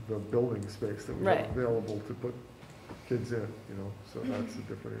the building space that we have Right. available to put kids in, so that's a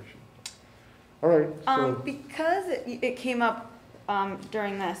different issue. All right, so, Because it came up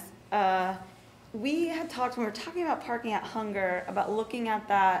during this, we had talked, when we were talking about parking at Hunger, about looking at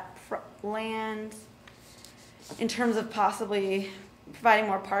that land in terms of possibly providing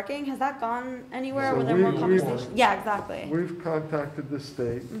more parking. Has that gone anywhere? So Were there more we- conversations? Yeah, exactly. we've contacted the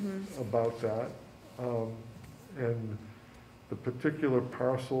state Mhm. about that, and the particular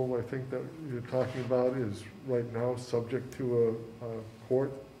parcel, I think that you're talking about is right now subject to a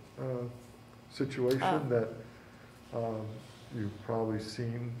court situation Oh. that you've probably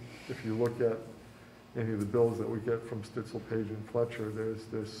seen. If you look at any of the bills that we get from Stitzel, Page and Fletcher, there's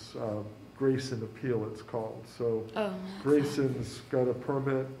this Grayson appeal, it's called. So Oh. Grayson's got a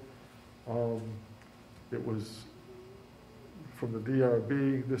permit. It was from the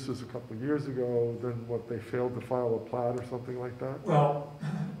DRB. This was a couple of years ago. Then what, they failed to file a plat or something like that? Well,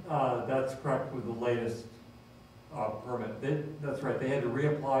 that's correct with the latest permit. That's right, they had to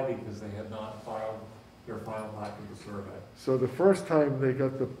reapply because they had not filed their final plat of the survey. So the first time they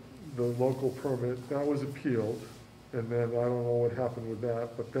got the local permit, that was appealed, and then I don't know what happened with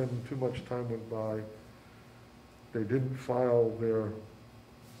that, but then too much time went by. They didn't file their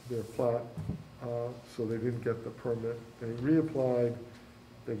plat, so they didn't get the permit. They reapplied,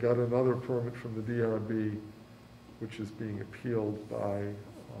 they got another permit from the DRB, which is being appealed by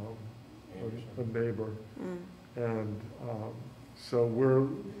a neighbor. And so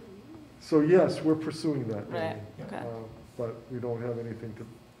yes, we're pursuing that. Right, Amy. okay. But we don't have anything to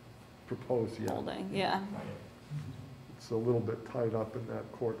propose yet. Holding, yeah. It's a little bit tied up in that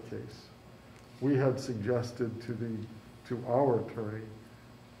court case. We had suggested to our attorney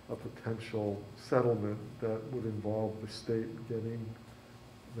a potential settlement that would involve the state getting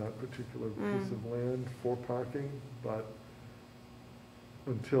that particular piece of land for parking, but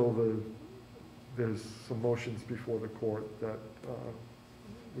until there's some motions before the court that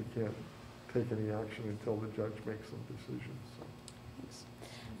we can't take any action until the judge makes some decisions. So.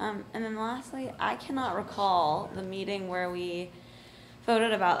 And then lastly, I cannot recall the meeting where we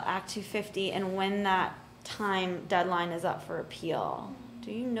voted about Act 250 and when that time deadline is up for appeal.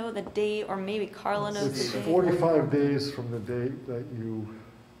 Do you know the date, or maybe Carla knows It's the date? 45 days from the date that you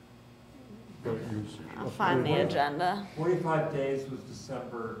I'll find the agenda. 45 days was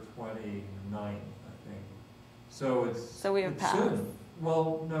December 29th, I think. So So we have it's passed. soon.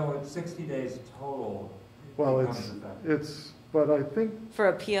 Well, no, it's 60 days total. Well, It but I think For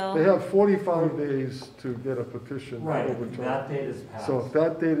appeal? they have 45 days to get a petition Right, overturned. that date is passed. So if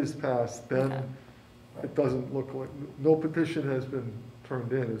that date is passed, then Okay. it doesn't look like, no petition has been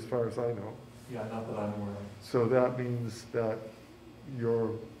turned in as far as I know. Yeah, not that I'm aware of. So that means that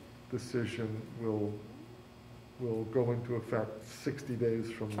your decision will go into effect 60 days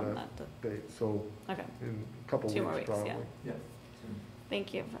from From that that date. So Okay, in a couple 2 more weeks weeks, probably. yeah. Yeah.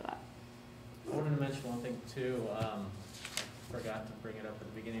 Thank you for that. I wanted to mention one thing too, I forgot to bring it up at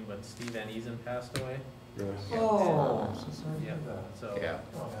the beginning, but Steve Van Eason passed away. Yes. Oh, I'm so sorry to Yeah, hear that. so, Yeah.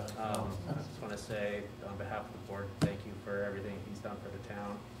 I just want to say, on behalf of the board, thank you for everything he's done for the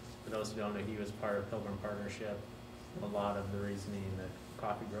town. For those who don't know, he was part of Pilgrim Partnership, a lot of the reasoning that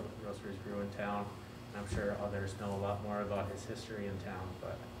coffee roasters grew in town. And I'm sure others know a lot more about his history in town,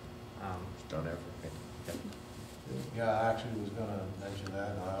 but, Done everything. Yeah, I actually was gonna mention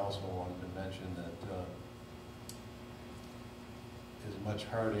that, and I also wanted to mention that, as much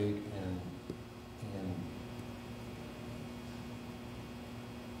heartache and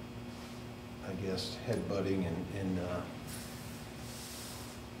I guess headbutting and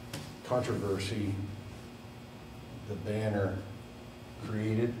controversy the banner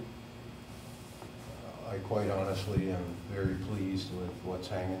created, I quite honestly am very pleased with what's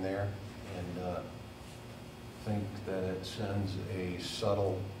hanging there, and think that it sends a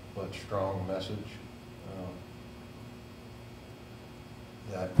subtle but strong message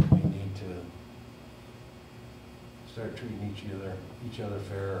that we need to start treating each other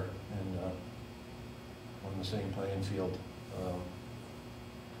fair and on the same playing field.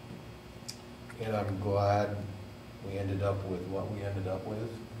 And I'm glad we ended up with what we ended up with,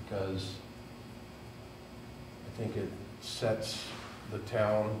 because I think it sets the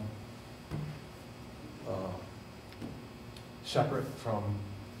town separate from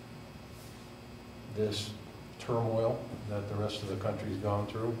this turmoil that the rest of the country's gone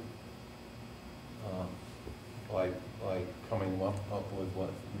through, by coming up with what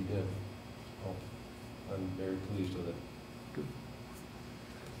we did. So I'm very pleased with it. Good.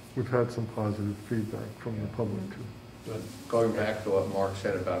 We've had some positive feedback from the public too. Good. Going back to what Mark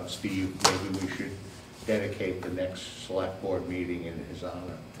said about Steve, maybe we should dedicate the next select board meeting in his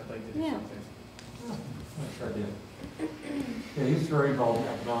honor. I'd like to do Yeah. something. Sure did. Yeah, he's very involved in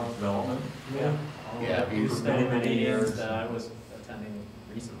economic development. Yeah. Yeah, he's- For many, many years years. that I was attending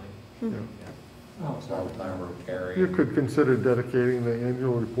recently. Yeah. Oh, sorry. Long-time Rotarian. You could consider dedicating the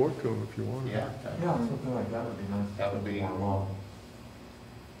annual report to him if you wanted. Yeah. Yeah, something like that would be nice. That would be- More long.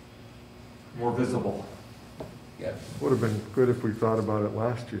 More visible. Yeah. Would have been good if we thought about it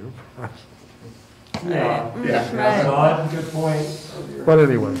last year. Yeah. Yeah. That's an good point. But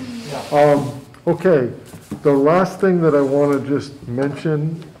anyway, Yeah. okay, the last thing that I want to just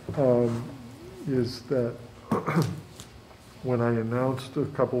mention is that when I announced a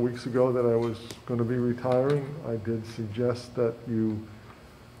couple weeks ago that I was going to be retiring, I did suggest that you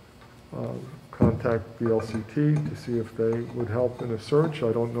contact the LCT to see if they would help in a search.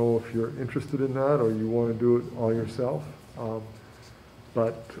 I don't know if you're interested in that or you want to do it all yourself.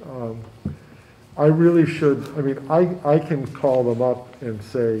 But I really should, I mean, I can call them up and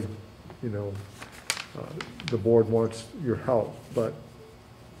say, you know, the board wants your help, but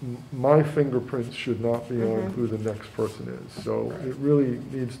my fingerprints should not be on who the next person is. So it really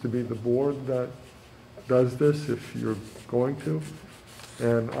needs to be the board that does this if you're going to.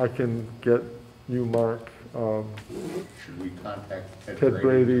 And I can get you, Mark, Should we contact Ted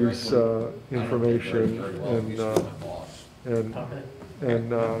Brady's directly? information I don't know Ted Brady very well. He's my boss. and,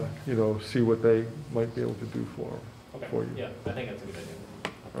 you know, see what they might be able to do for you. Yeah, I think that's a good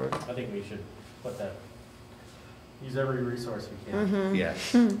idea. All right. I think we should put that, use every resource we can.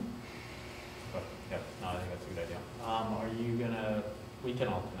 Yes. But, yeah, no, I think that's a good idea. Are you gonna, we can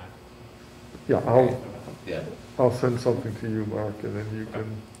all connect. Yeah, Yeah. I'll send something to you, Mark, and then you can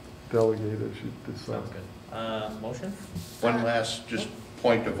delegate as you decide. Sounds good. Motion? One last just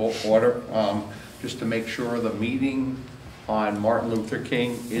point of order, just to make sure the meeting on Martin Luther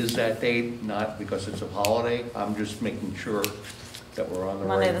King is that date, not because it's a holiday. I'm just making sure that we're on the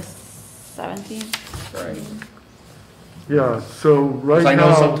Monday right. the 17th. Right. Yeah, so right 'Cause I know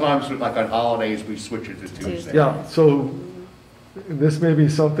now, sometimes, like on holidays, we switch it to Tuesday. Tuesday. yeah, so this may be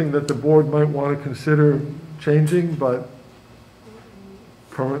something that the board might want to consider changing, but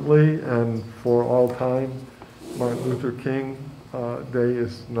currently and for all time, Martin Luther King Day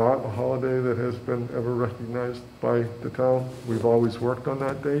is not a holiday that has been ever recognized by the town. We've always worked on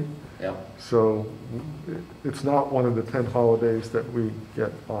that date. Yeah. So it's not one of the 10 holidays that we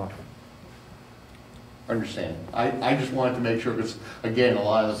get off. Understand. I just wanted to make sure, because again, a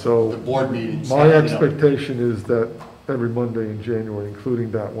lot of So the board meetings. My you know, expectation is that every Monday in January,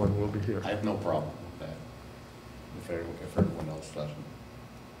 including that one, will be here. I have no problem with that, if everyone else doesn't.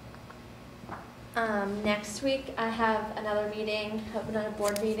 Next week, I have another meeting, another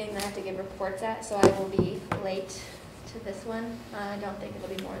board meeting that I have to give reports at, so I will be late to this one. I don't think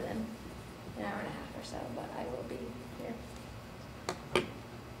it'll be more than an hour and a half or so, but I will be here.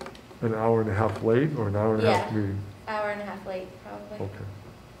 An hour and a half late or an hour and a half Yeah. meeting? Hour and a half late, probably. Okay.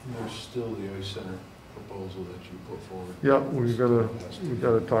 There's still the ice center proposal that you put forward. Yeah, we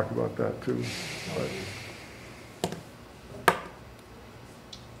gotta talk about that too. But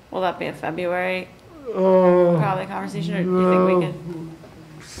Will that be a February probably conversation, or do you think we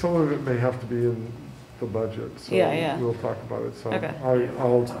could? Some of it may have to be in the budget, so Yeah, yeah. we'll talk about it. So Okay.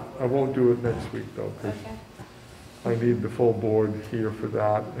 I won't do it next week though, because Okay. I need the full board here for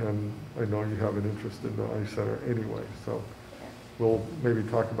that, and I know you have an interest in the ice center anyway, so we'll maybe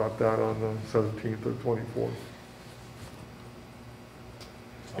talk about that on the 17th or 24th.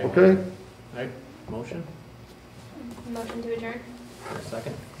 Okay? Right, motion? Motion to adjourn? For a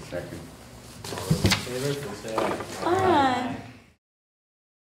second? Second. All those in favor, please say aye. Aye.